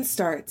legend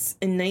starts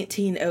in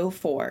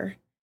 1904,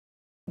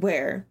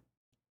 where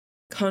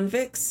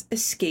convicts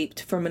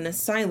escaped from an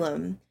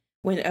asylum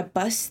when a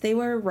bus they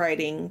were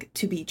riding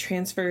to be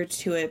transferred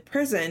to a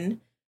prison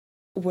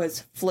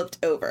was flipped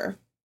over.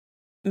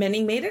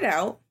 Many made it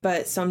out,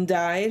 but some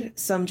died.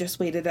 Some just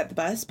waited at the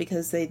bus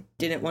because they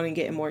didn't want to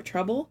get in more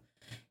trouble.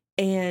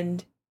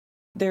 And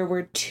there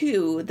were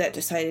 2 that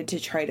decided to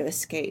try to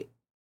escape.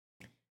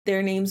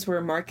 Their names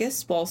were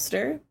Marcus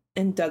Walster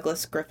and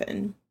Douglas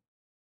Griffin.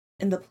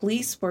 And the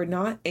police were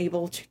not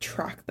able to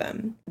track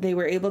them. They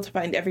were able to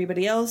find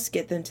everybody else,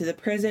 get them to the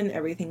prison,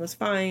 everything was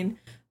fine.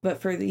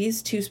 But for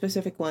these 2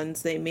 specific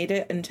ones, they made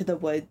it into the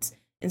woods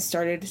and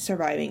started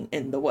surviving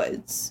in the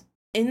woods.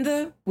 In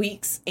the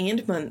weeks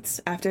and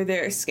months after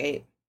their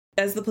escape,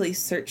 as the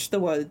police searched the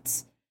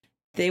woods,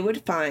 they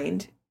would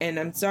find, and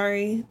I'm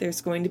sorry,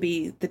 there's going to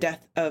be the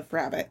death of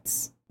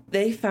rabbits.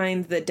 They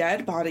find the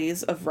dead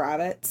bodies of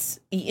rabbits,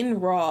 eaten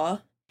raw,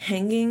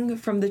 hanging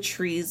from the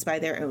trees by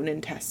their own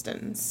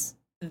intestines.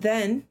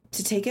 Then,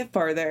 to take it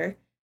farther,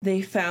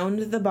 they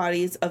found the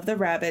bodies of the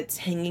rabbits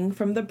hanging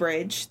from the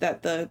bridge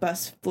that the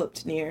bus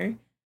flipped near,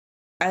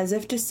 as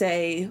if to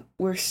say,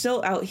 we're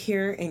still out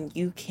here and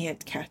you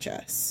can't catch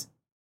us.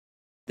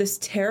 This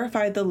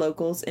terrified the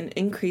locals and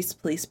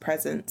increased police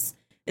presence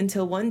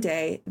until one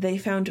day they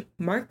found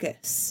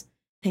Marcus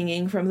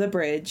hanging from the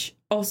bridge,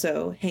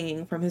 also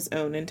hanging from his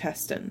own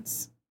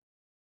intestines.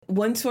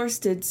 One source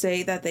did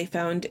say that they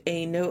found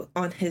a note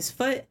on his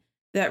foot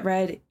that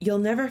read, "You'll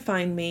never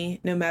find me,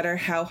 no matter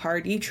how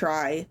hard you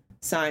try,"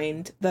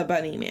 signed the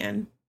Bunny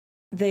Man.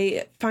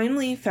 They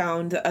finally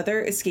found the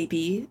other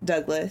escapee,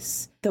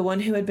 Douglas, the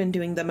one who had been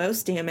doing the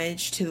most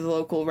damage to the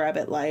local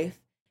rabbit life,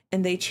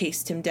 and they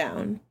chased him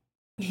down.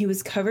 He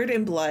was covered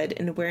in blood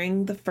and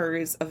wearing the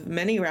furs of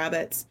many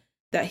rabbits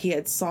that he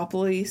had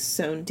sloppily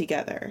sewn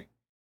together.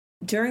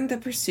 During the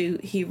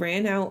pursuit, he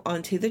ran out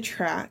onto the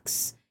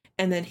tracks,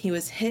 and then he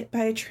was hit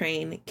by a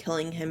train,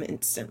 killing him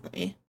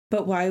instantly.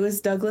 But why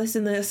was Douglas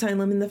in the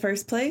asylum in the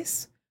first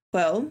place?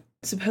 Well,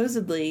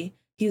 supposedly,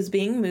 he was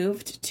being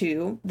moved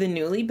to the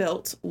newly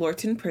built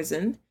Lorton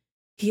prison.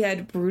 He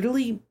had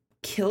brutally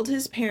killed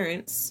his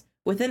parents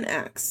with an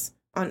axe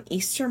on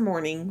Easter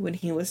morning when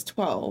he was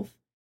 12,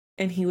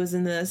 and he was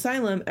in the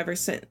asylum ever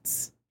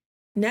since.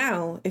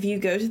 Now, if you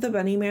go to the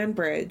Bunnyman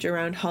Bridge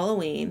around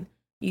Halloween,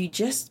 you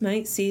just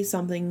might see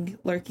something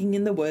lurking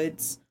in the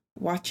woods,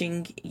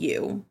 watching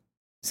you.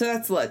 So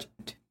that's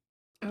legend.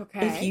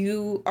 Okay. If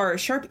you are a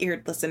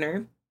sharp-eared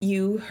listener,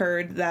 you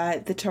heard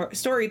that the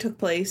story took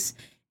place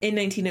in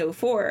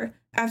 1904,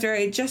 after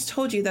I just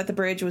told you that the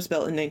bridge was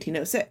built in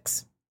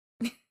 1906.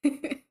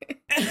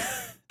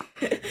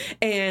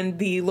 And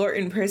the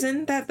Lorton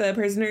prison that the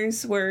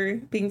prisoners were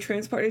being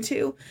transported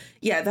to,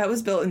 yeah, that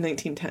was built in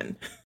 1910.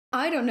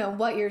 I don't know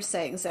what you're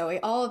saying, Zoe.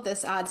 All of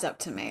this adds up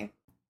to me.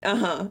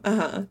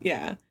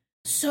 Yeah.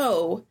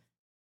 So,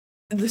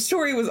 the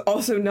story was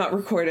also not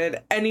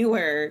recorded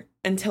anywhere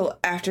until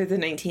after the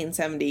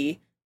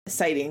 1970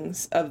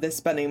 sightings of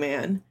this Bunny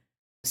Man.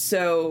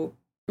 So,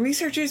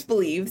 researchers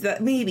believe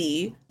that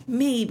maybe,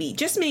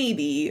 just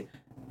maybe,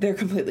 they're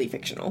completely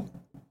fictional.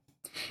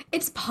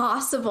 It's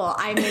possible.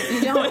 I mean,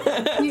 you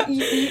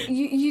don't,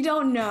 you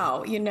don't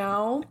know, you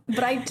know.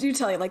 But I do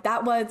tell you, like,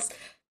 that was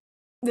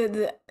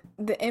the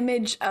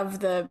image of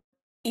the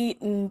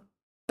eaten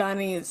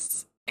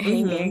bunnies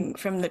hanging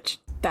from the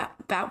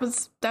that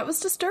was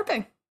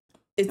disturbing.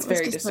 It's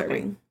very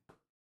disturbing.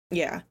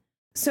 Yeah.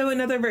 So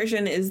another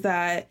version is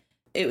that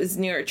it was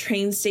near a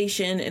train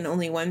station and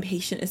only one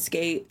patient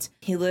escaped.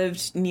 He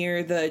lived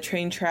near the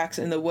train tracks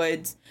in the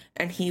woods,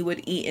 and he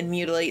would eat and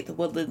mutilate the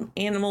woodland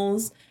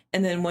animals.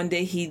 And then one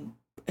day he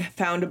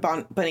found a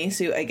bunny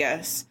suit, I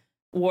guess,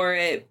 wore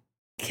it,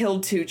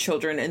 killed 2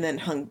 children, and then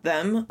hung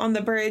them on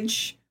the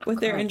bridge with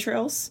their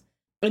entrails.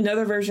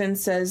 Another version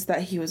says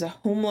that he was a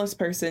homeless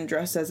person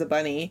dressed as a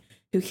bunny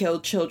who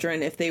killed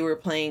children if they were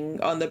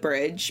playing on the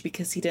bridge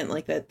because he didn't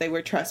like that they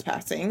were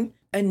trespassing.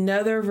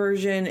 Another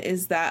version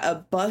is that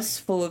a bus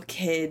full of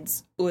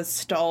kids was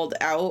stalled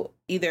out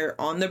either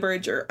on the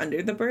bridge or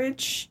under the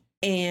bridge,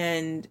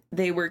 and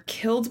they were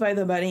killed by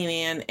the Bunny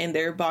Man, and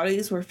their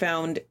bodies were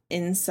found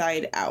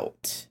inside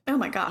out. Oh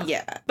my god.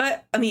 Yeah.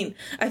 But, I mean,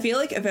 I feel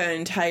like if an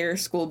entire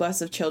school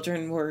bus of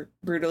children were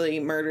brutally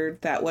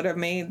murdered, that would have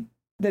made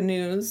the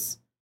news.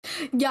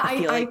 Yeah,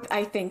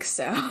 I think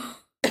so.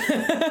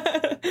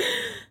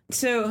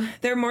 So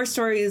there are more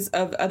stories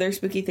of other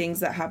spooky things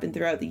that happened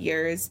throughout the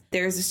years.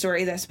 There's a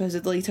story that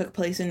supposedly took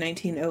place in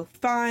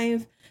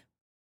 1905,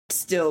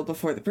 still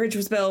before the bridge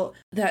was built,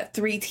 that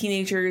 3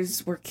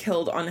 teenagers were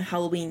killed on a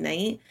Halloween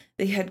night.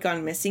 They had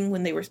gone missing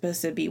when they were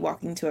supposed to be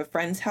walking to a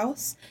friend's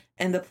house,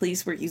 and the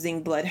police were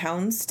using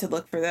bloodhounds to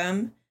look for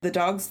them. The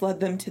dogs led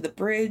them to the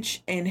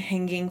bridge, and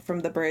hanging from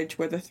the bridge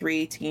were the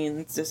 3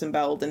 teens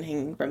disemboweled and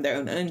hanging from their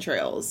own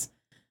entrails.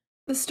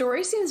 The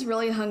story seems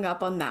really hung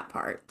up on that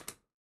part.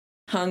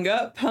 Hung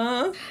up,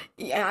 huh?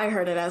 Yeah, I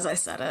heard it as I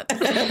said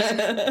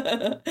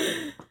it.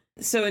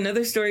 So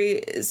another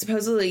story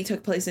supposedly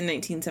took place in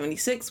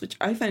 1976, which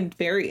I find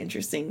very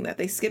interesting that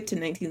they skipped to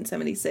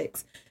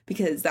 1976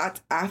 because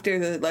that's after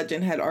the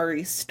legend had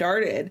already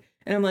started.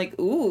 And I'm like,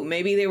 ooh,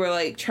 maybe they were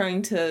like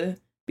trying to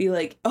be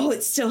like, oh,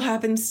 it still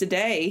happens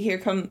today. Here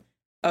come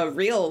a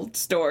real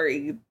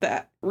story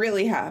that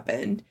really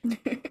happened.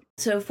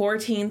 So 4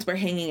 teens were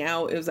hanging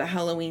out. It was a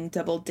Halloween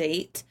double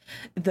date.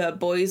 The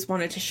boys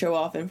wanted to show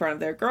off in front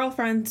of their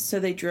girlfriends, so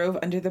they drove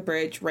under the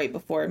bridge right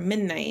before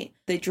midnight.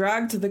 They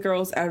dragged the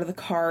girls out of the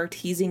car,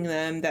 teasing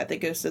them that the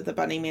ghost of the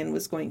Bunny Man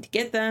was going to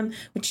get them,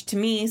 which to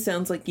me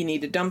sounds like you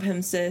need to dump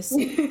him, sis.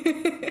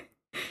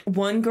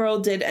 One girl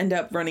did end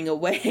up running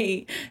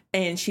away,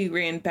 and she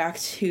ran back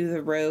to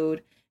the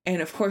road.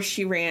 And of course,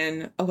 she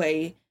ran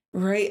away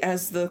right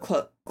as the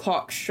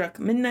clock struck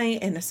midnight,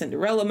 and a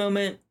Cinderella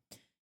moment.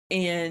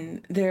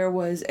 And there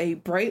was a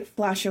bright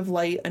flash of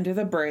light under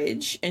the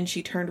bridge, and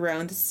she turned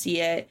around to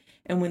see it.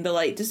 And when the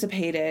light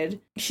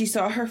dissipated, she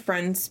saw her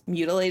friends'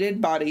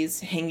 mutilated bodies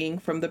hanging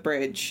from the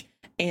bridge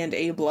and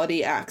a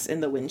bloody axe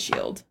in the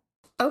windshield.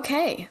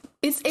 Okay.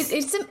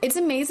 It's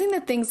amazing the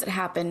things that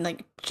happen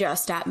like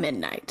just at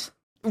midnight.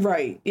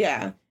 Right.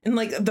 Yeah. And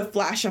like the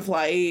flash of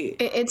light.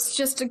 It's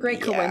just a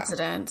great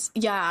coincidence.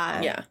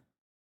 Yeah. Yeah.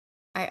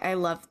 I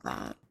love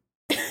that.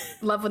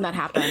 Love when that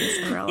happens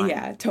in real life.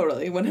 Yeah,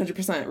 totally.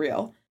 100%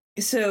 real.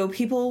 So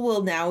people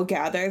will now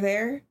gather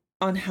there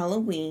on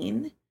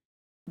Halloween,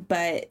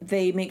 but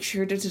they make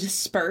sure to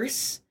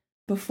disperse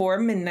before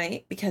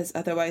midnight because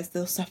otherwise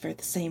they'll suffer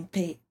the same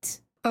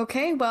fate.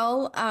 Okay,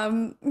 well,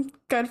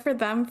 good for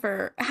them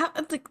for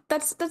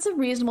that's a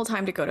reasonable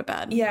time to go to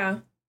bed. Yeah.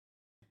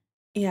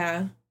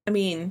 Yeah. I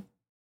mean,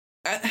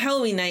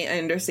 Halloween night, I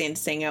understand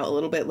staying out a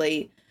little bit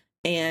late.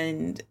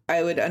 And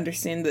I would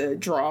understand the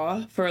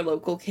draw for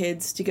local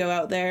kids to go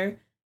out there.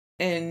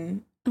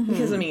 And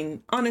because, I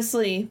mean,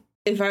 honestly,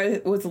 if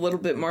I was a little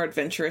bit more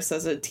adventurous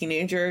as a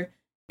teenager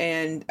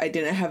and I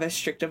didn't have as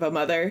strict of a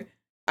mother,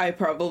 I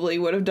probably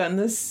would have done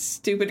this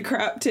stupid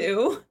crap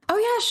too. Oh,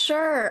 yeah,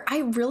 sure. I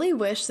really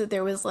wish that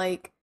there was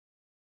like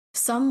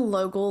some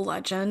local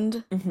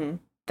legend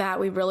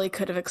that we really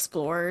could have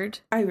explored.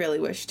 I really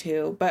wish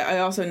too. But I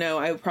also know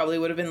I probably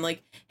would have been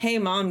like, hey,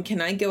 Mom, can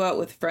I go out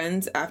with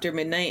friends after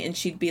midnight? And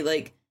she'd be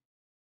like,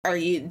 are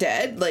you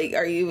dead? Like,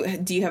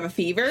 do you have a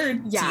fever?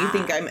 Yeah. Do you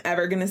think I'm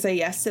ever going to say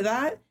yes to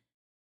that?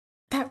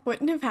 That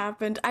wouldn't have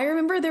happened. I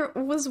remember there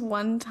was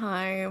one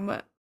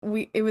time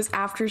it was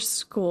after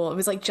school. It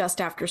was like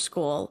just after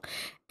school.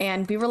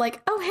 And we were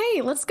like, oh,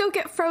 hey, let's go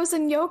get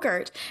frozen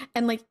yogurt.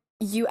 And like,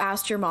 you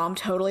asked your mom,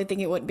 totally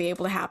thinking it wouldn't be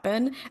able to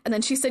happen, and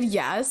then she said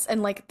yes,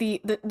 and like the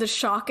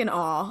shock and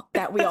awe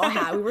that we all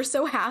had, we were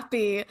so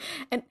happy,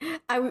 and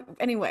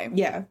anyway,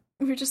 yeah,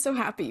 we were just so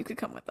happy you could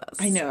come with us.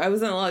 I know, I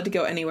wasn't allowed to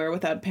go anywhere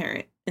without a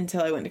parent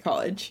until I went to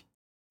college.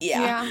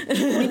 Yeah.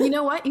 I mean, you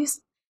know what,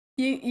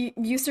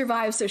 you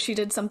survived, so she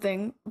did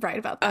something right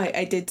about that.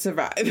 I did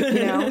survive. You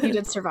know, you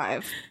did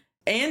survive.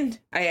 And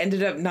I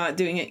ended up not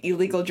doing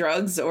illegal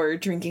drugs or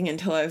drinking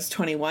until I was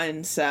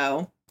 21,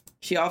 so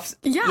yeah,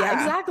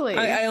 exactly.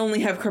 I only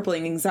have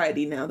crippling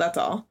anxiety now, that's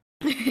all.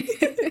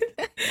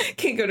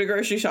 Can't go to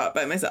grocery shop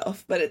by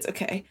myself, but it's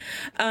okay.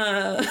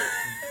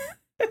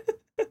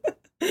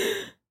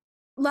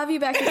 Love you,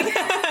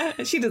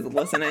 Becky. She doesn't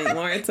listen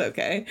anymore, it's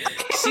okay.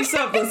 She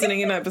stopped listening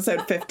in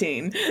episode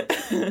 15.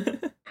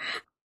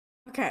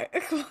 Okay,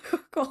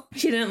 cool.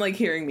 She didn't like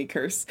hearing me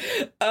curse.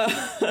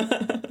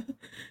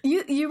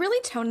 You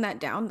really toned that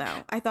down,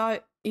 though. I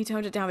thought you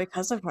toned it down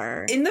because of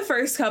her. In the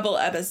first couple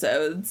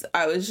episodes,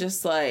 I was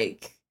just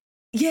like,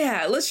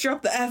 yeah, let's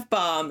drop the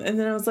F-bomb. And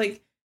then I was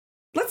like,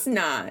 let's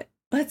not.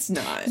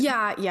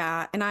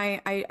 Yeah. And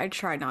I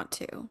try not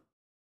to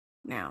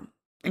now,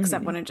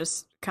 except when it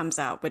just comes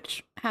out,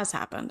 which has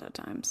happened at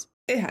times.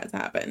 It has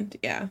happened,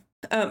 yeah.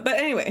 But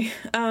anyway,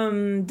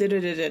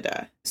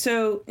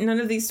 So none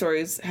of these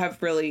stories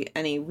have really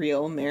any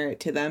real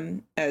merit to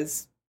them,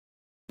 as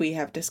we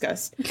have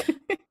discussed.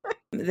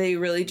 They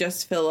really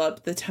just fill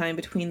up the time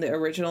between the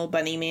original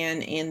Bunny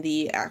Man and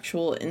the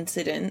actual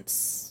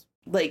incidents,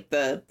 like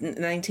the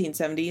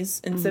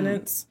 1970s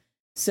incidents.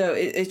 So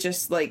it's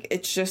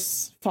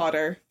just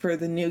fodder for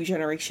the new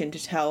generation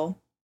to tell.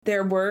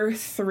 There were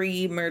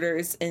 3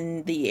 murders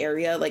in the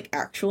area, like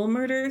actual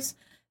murders,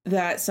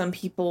 that some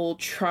people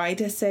try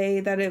to say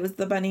that it was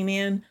the Bunny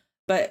Man.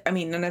 But, I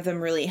mean, none of them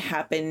really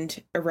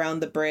happened around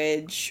the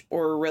bridge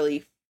or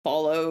really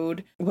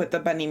followed what the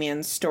Bunny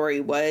Man story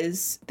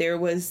was. There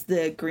was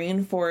the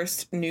Green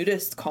Forest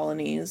nudist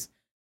colonies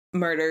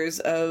murders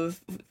of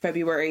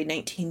February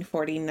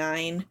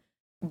 1949,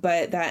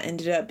 but that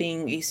ended up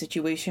being a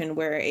situation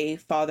where a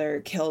father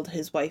killed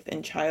his wife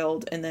and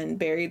child and then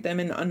buried them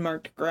in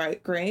unmarked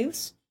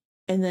graves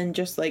and then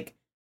just like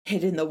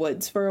hid in the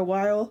woods for a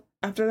while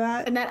after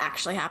that. And that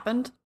actually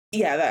happened?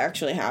 Yeah, that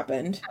actually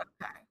happened.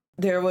 Okay.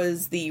 There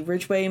was the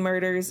Ridgway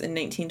murders in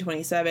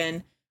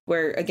 1927,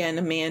 where, again,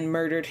 a man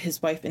murdered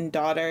his wife and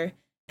daughter.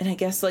 And I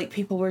guess, like,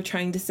 people were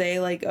trying to say,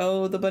 like,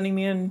 oh, the Bunny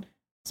Man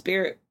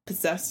spirit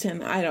possessed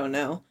him. I don't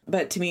know.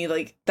 But to me,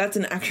 like, that's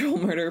an actual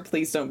murder.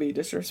 Please don't be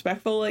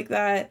disrespectful like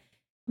that.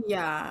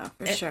 Yeah,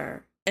 for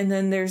sure. And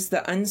then there's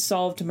the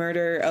unsolved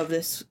murder of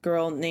this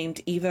girl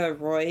named Eva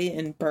Roy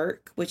in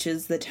Burke, which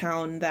is the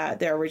town that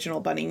the original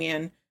Bunny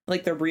Man,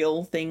 like, the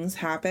real things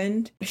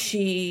happened.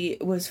 She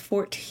was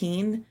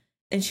 14,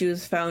 and she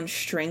was found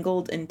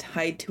strangled and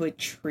tied to a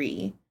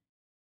tree.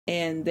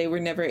 and they were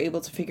never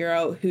able to figure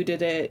out who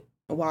did it,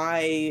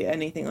 why,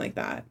 anything like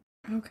that.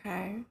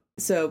 Okay.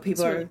 So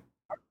people are,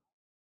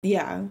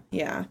 yeah.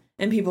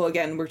 And people,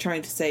 again, were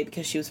trying to say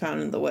because she was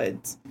found in the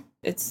woods,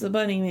 it's the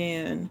Bunny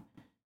Man.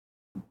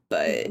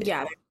 But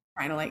yeah, they're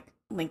trying to like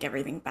link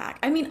everything back.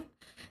 I mean,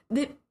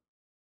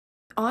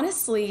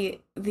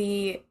 honestly,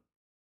 the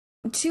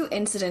two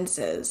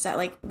incidences that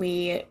like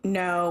we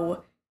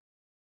know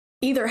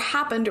either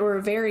happened or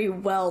are very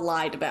well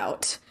lied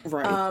about,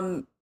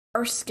 right,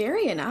 are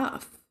scary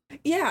enough.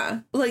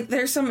 Yeah, like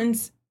there's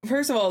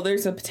first of all,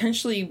 there's a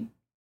potentially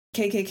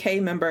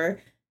KKK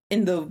member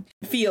in the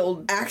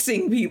field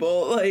axing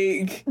people.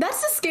 Like,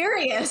 that's the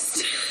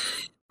scariest.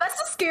 That's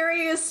the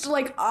scariest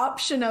like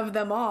option of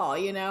them all,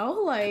 you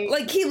know?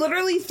 Like he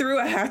literally threw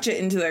a hatchet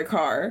into their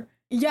car.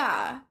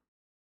 Yeah.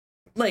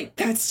 Like,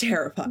 that's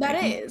terrifying.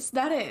 That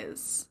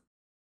is.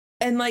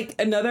 And like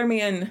another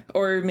man,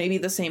 or maybe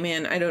the same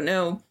man, I don't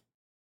know,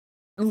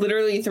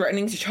 literally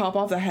threatening to chop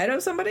off the head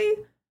of somebody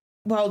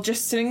while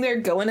just sitting there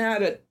going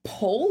at a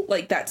pole.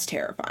 Like, that's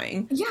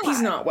terrifying. Yeah.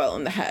 He's not well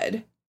in the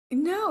head.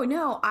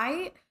 No.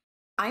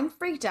 I'm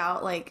freaked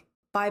out like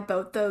by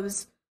both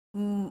those.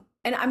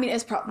 And I mean,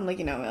 it's probably,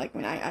 you know, like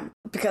when I'm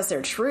because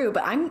they're true,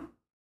 but I'm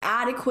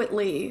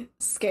adequately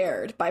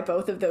scared by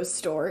both of those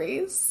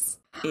stories.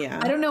 Yeah.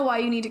 I don't know why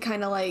you need to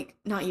kind of like,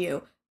 not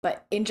you,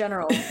 but in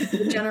general,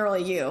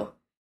 generally you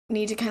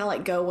need to kind of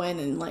like go in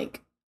and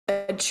like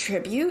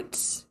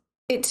attribute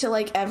it to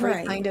like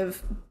every kind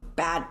of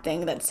bad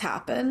thing that's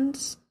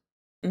happened.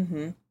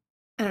 Mm-hmm.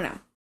 I don't know.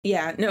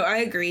 Yeah, no, I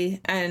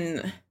agree.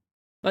 And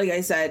like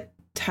I said,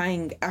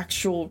 tying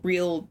actual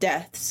real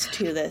deaths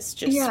to this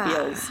just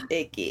feels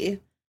icky.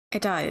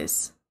 It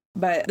does.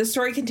 But the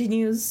story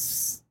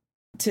continues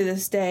to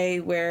this day,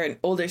 where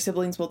older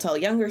siblings will tell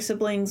younger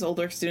siblings,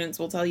 older students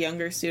will tell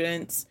younger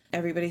students.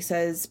 Everybody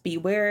says be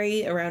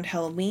wary around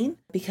Halloween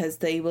because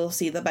they will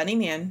see the Bunny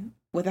Man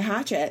with a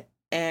hatchet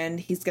and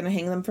he's going to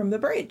hang them from the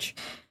bridge.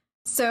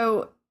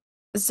 So,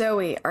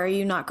 Zoe, are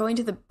you not going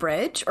to the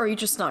bridge, or are you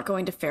just not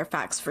going to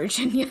Fairfax,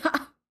 Virginia?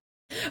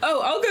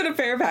 Oh, I'll go to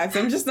Fairfax.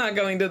 I'm just not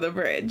going to the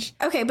bridge.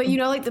 Okay, but you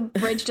know, like the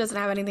bridge doesn't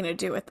have anything to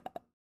do with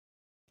that.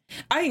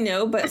 I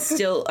know, but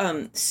still,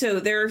 so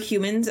there are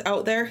humans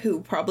out there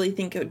who probably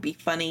think it would be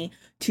funny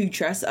to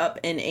dress up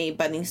in a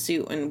bunny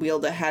suit and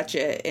wield a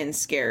hatchet and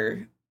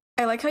scare.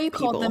 I like how you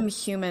called them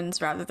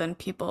humans rather than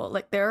people.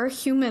 Like, there are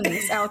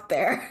humans out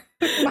there.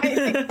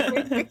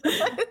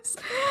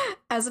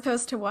 As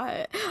opposed to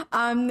what?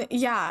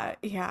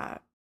 Yeah.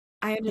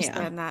 I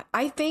understand that.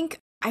 I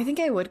think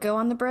I would go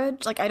on the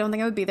bridge. Like, I don't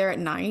think I would be there at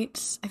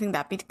night. I think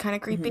that'd be kind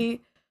of creepy.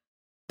 Mm-hmm.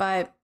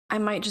 But I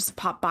might just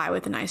pop by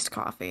with an iced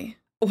coffee.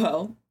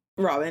 Well,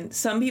 Robin,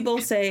 some people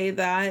say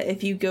that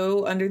if you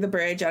go under the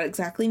bridge at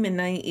exactly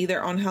midnight,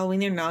 either on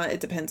Halloween or not,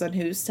 it depends on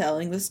who's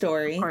telling the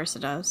story. Of course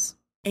it does.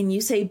 And you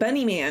say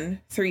Bunny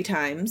Man 3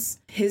 times,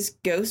 his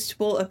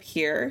ghost will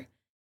appear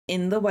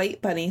in the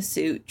white bunny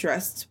suit,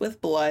 dressed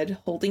with blood,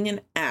 holding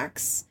an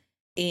axe,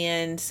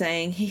 and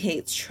saying he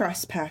hates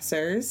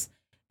trespassers.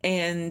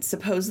 And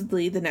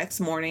supposedly the next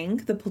morning,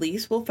 the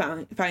police will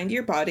find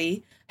your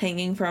body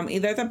hanging from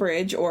either the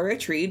bridge or a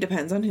tree,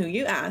 depends on who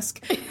you ask,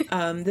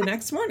 the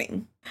next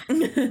morning.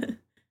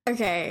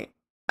 Okay.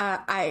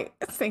 I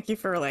thank you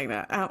for relaying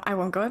that. I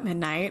won't go at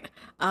midnight.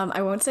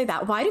 I won't say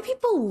that. Why do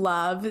people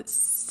love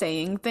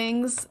saying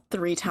things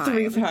 3 times?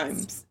 3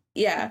 times.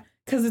 Yeah.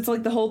 Because it's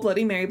like the whole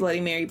Bloody Mary,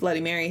 Bloody Mary,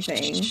 Bloody Mary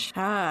thing.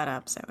 Shut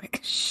up, Zoe.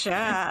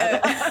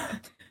 Shut up.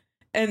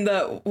 And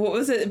what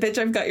was it? Bitch,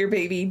 I've got your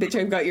baby. Bitch,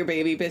 I've got your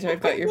baby. Bitch, I've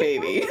got your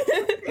baby.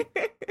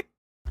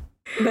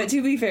 But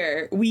to be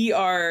fair, we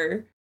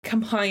are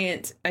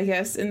compliant, I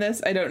guess, in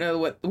this. I don't know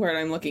what word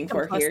I'm looking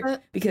for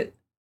here. Because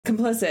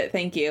complicit,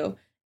 thank you.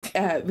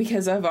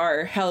 Because of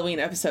our Halloween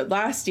episode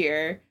last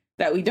year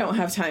that we don't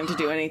have time to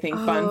do anything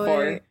fun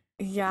for.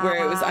 Yeah.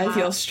 Where it was I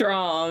Feel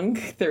Strong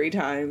 3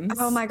 times.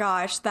 Oh my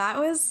gosh. That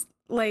was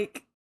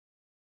like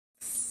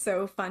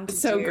so fun to do.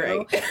 So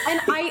great.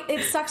 And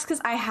it sucks because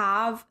I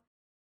had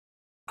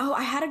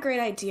a great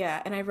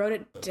idea and I wrote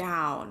it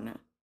down.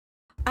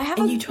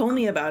 You told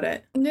me about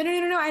it. No.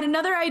 I had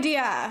another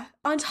idea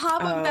on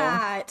top of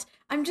that.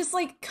 I'm just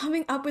like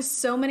coming up with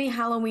so many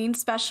Halloween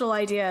special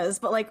ideas,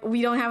 but like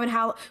we're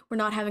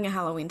not having a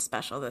Halloween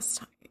special this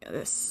time,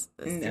 this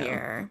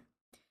year.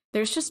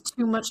 There's just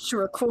too much to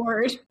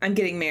record. I'm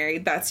getting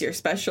married. That's your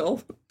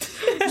special.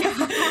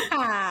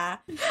 Yeah.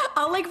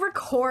 I'll like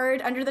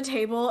record under the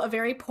table a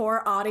very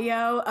poor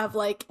audio of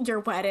like your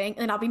wedding,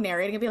 and I'll be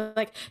narrating and be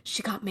like,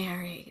 she got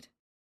married.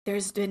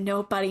 There's been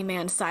no Bunny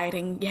Man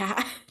sighting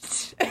yet.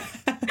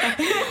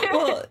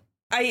 Well,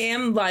 I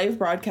am live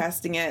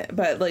broadcasting it,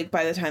 but like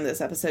by the time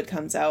this episode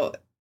comes out,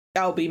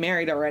 I'll be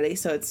married already,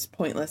 so it's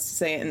pointless to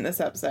say it in this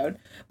episode.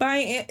 But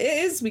it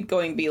is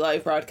going to be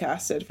live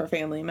broadcasted for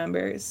family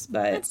members.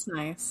 But that's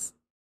nice.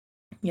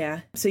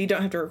 Yeah, so you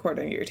don't have to record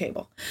under your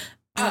table.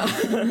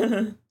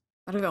 I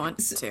don't want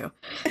to.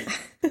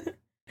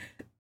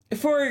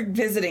 For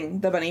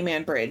visiting the Bunny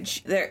Man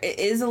Bridge, it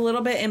is a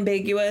little bit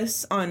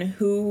ambiguous on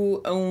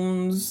who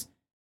owns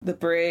the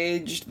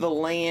bridge, the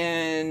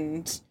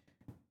land,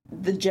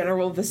 the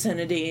general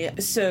vicinity.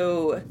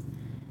 So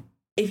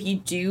if you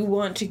do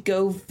want to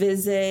go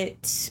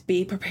visit,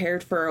 be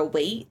prepared for a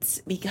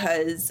wait,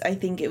 because I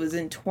think it was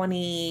in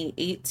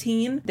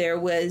 2018, there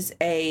was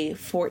a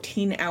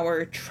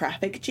 14-hour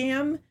traffic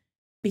jam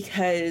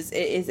because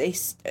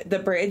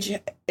the bridge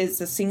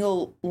is a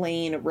single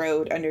lane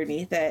road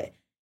underneath it,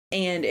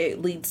 and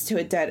it leads to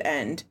a dead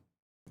end.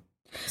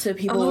 So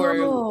people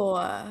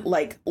were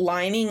like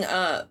lining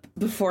up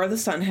before the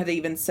sun had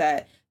even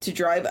set to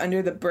drive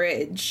under the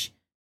bridge.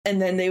 And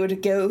then they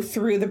would go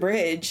through the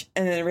bridge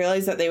and then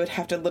realize that they would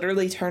have to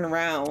literally turn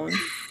around.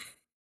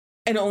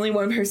 And only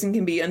one person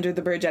can be under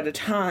the bridge at a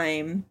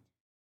time.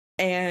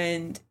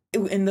 And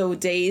in the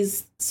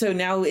days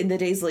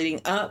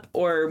leading up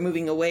or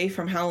moving away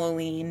from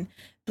Halloween,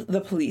 the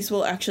police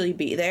will actually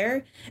be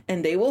there,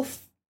 and they will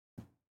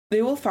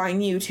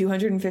fine you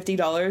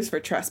 $250 for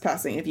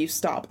trespassing if you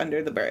stop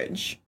under the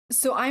bridge.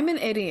 So I'm an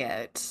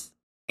idiot,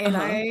 and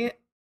I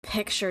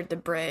pictured the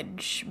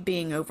bridge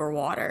being over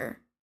water.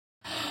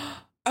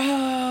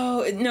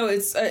 Oh, no,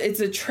 it's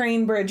a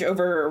train bridge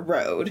over a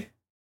road.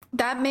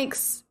 That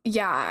makes,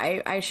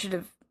 I should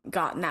have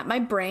gotten that. My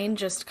brain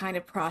just kind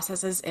of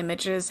processes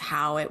images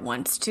how it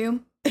wants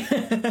to.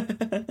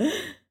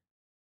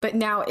 But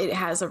now it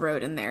has a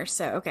road in there,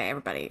 so okay,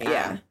 everybody.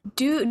 Yeah.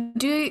 Do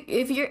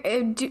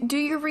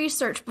your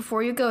research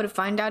before you go to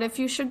find out if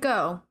you should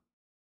go.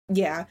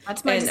 Yeah.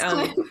 That's my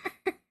disclaimer.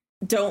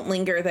 Don't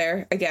linger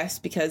there, I guess,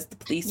 because the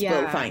police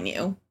will fine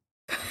you.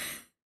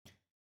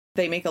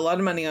 They make a lot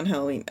of money on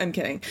Halloween. I'm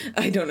kidding.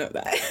 I don't know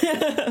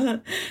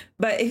that.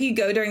 But if you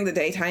go during the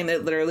daytime,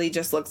 it literally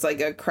just looks like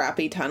a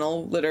crappy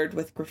tunnel littered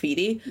with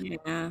graffiti.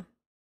 Yeah.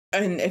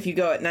 And if you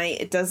go at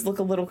night, it does look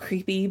a little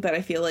creepy, but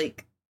I feel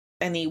like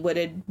any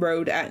wooded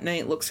road at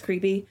night looks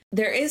creepy.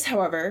 There is,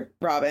 however,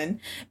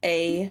 Robin,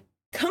 a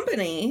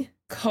company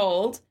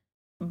called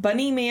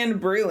Bunnyman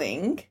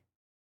Brewing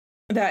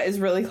that is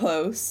really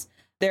close.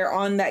 They're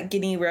on that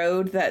Guinea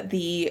Road that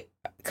the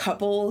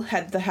couple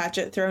had the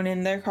hatchet thrown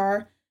in their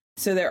car.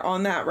 So they're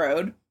on that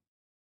road.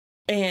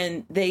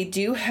 And they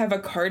do have a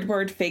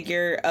cardboard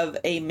figure of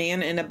a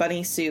man in a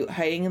bunny suit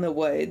hiding in the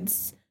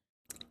woods.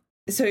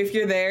 So if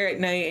you're there at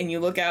night and you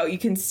look out, you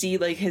can see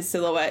like his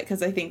silhouette,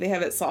 because I think they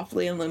have it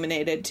softly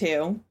illuminated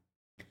too.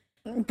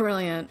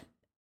 Brilliant.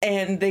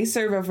 And they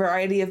serve a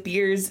variety of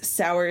beers,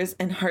 sours,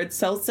 and hard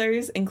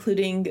seltzers,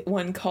 including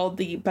one called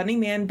the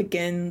Bunnyman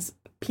Begins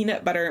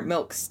Peanut Butter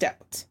Milk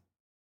Stout.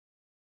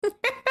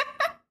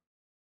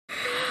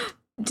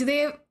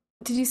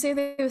 Did you say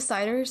they have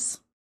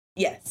ciders?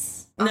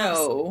 Yes.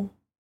 No.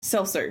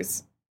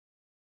 Seltzers.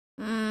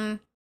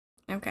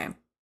 Okay.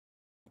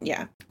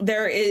 Yeah.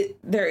 There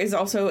is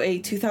also a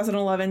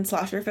 2011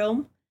 slasher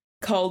film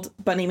called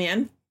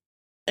Bunnyman,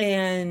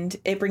 and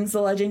it brings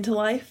the legend to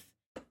life.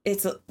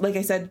 It's, like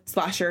I said,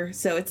 slasher,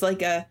 so it's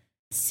like a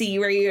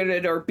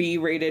C-rated or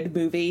B-rated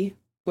movie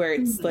where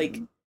it's like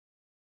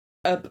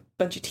a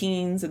bunch of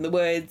teens in the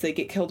woods. They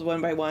get killed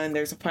one by one.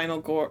 There's a final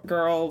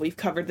girl. We've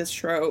covered this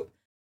trope.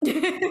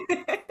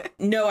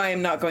 No, I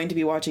am not going to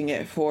be watching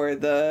it for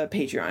the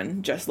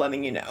Patreon, just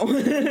letting you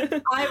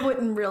know. I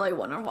wouldn't really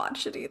want to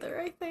watch it either,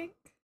 I think.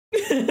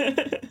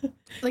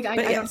 Like, I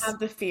don't have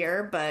the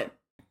fear, but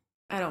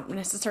I don't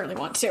necessarily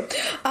want to.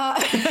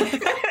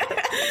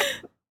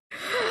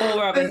 Well,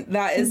 Robin,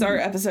 that is our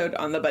episode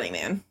on the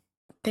Bunnyman.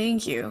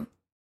 Thank you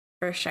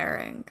for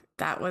sharing.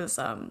 That was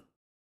a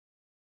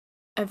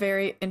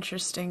very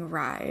interesting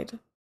ride.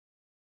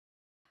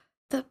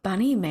 The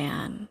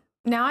Bunnyman.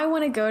 Now I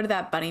want to go to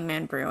that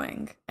Bunnyman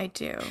Brewing. I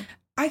do.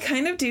 I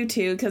kind of do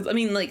too, because I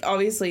mean, like,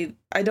 obviously,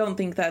 I don't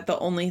think that the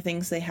only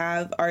things they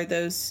have are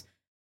those.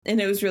 And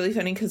it was really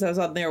funny because I was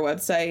on their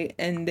website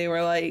and they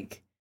were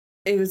like,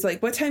 it was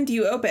like, what time do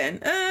you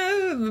open?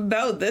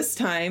 About this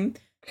time.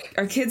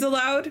 Are kids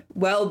allowed?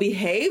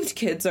 Well-behaved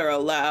kids are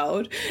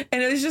allowed.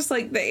 And it was just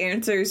like the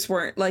answers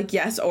weren't like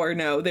yes or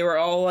no. They were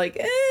all like,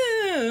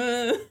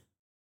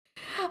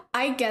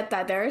 I get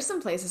that. There are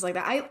some places like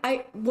that.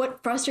 I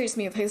what frustrates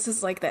me,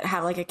 places like that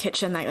have like a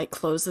kitchen that like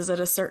closes at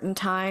a certain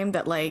time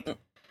that like,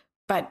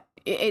 but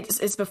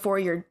it's before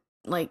you're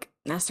like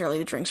necessarily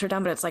the drinks are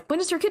done, but it's like, when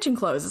does your kitchen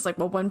close? It's like,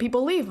 well, when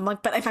people leave. I'm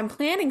like, but if I'm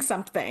planning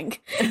something,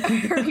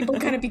 are people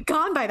going to be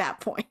gone by that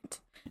point?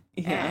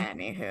 Yeah.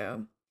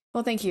 Anywho,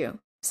 well, thank you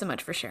so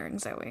much for sharing,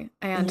 Zoe,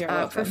 and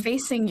for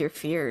facing your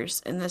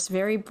fears in this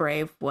very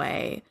brave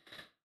way.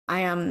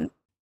 I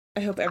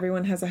hope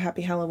everyone has a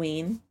happy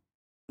Halloween.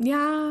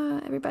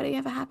 Yeah, everybody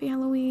have a happy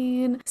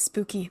Halloween.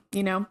 Spooky,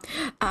 you know.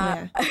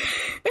 Yeah.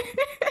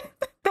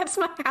 That's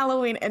my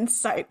Halloween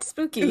insight.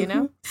 Spooky, you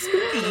know.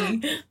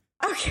 Spooky.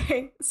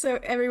 Okay, so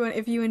everyone,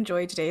 if you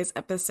enjoyed today's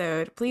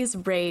episode, please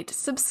rate,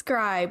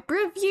 subscribe,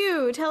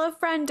 review, tell a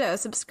friendo,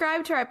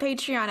 subscribe to our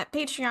Patreon at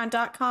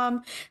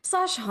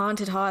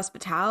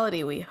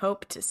patreon.com/hauntedhospitality. We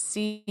hope to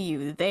see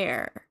you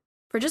there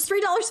for just $3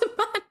 a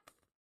month.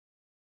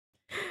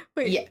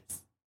 Wait. Yes.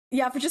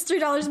 Yeah, for just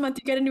 $3 a month,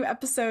 you get a new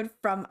episode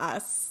from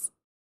us.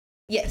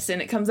 Yes,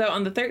 and it comes out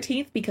on the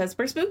 13th because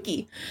we're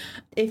spooky.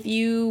 If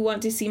you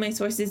want to see my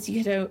sources,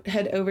 you can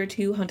head over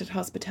to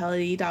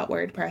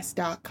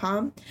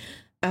hauntedhospitality.wordpress.com.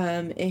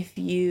 If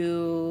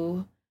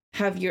you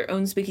have your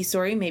own spooky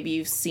story, maybe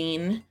you've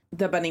seen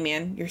the Bunny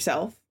Man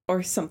yourself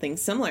or something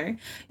similar,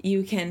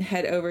 you can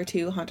head over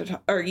to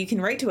you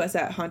can write to us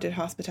at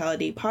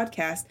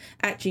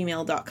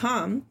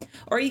hauntedhospitalitypodcast@gmail.com,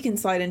 or you can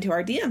slide into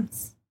our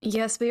DMs.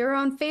 Yes, we are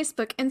on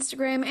Facebook,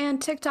 Instagram, and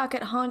TikTok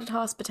at Haunted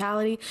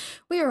Hospitality.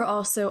 We are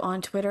also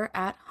on Twitter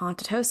at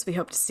Haunted Host. We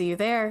hope to see you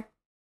there.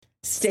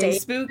 Stay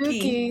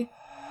spooky.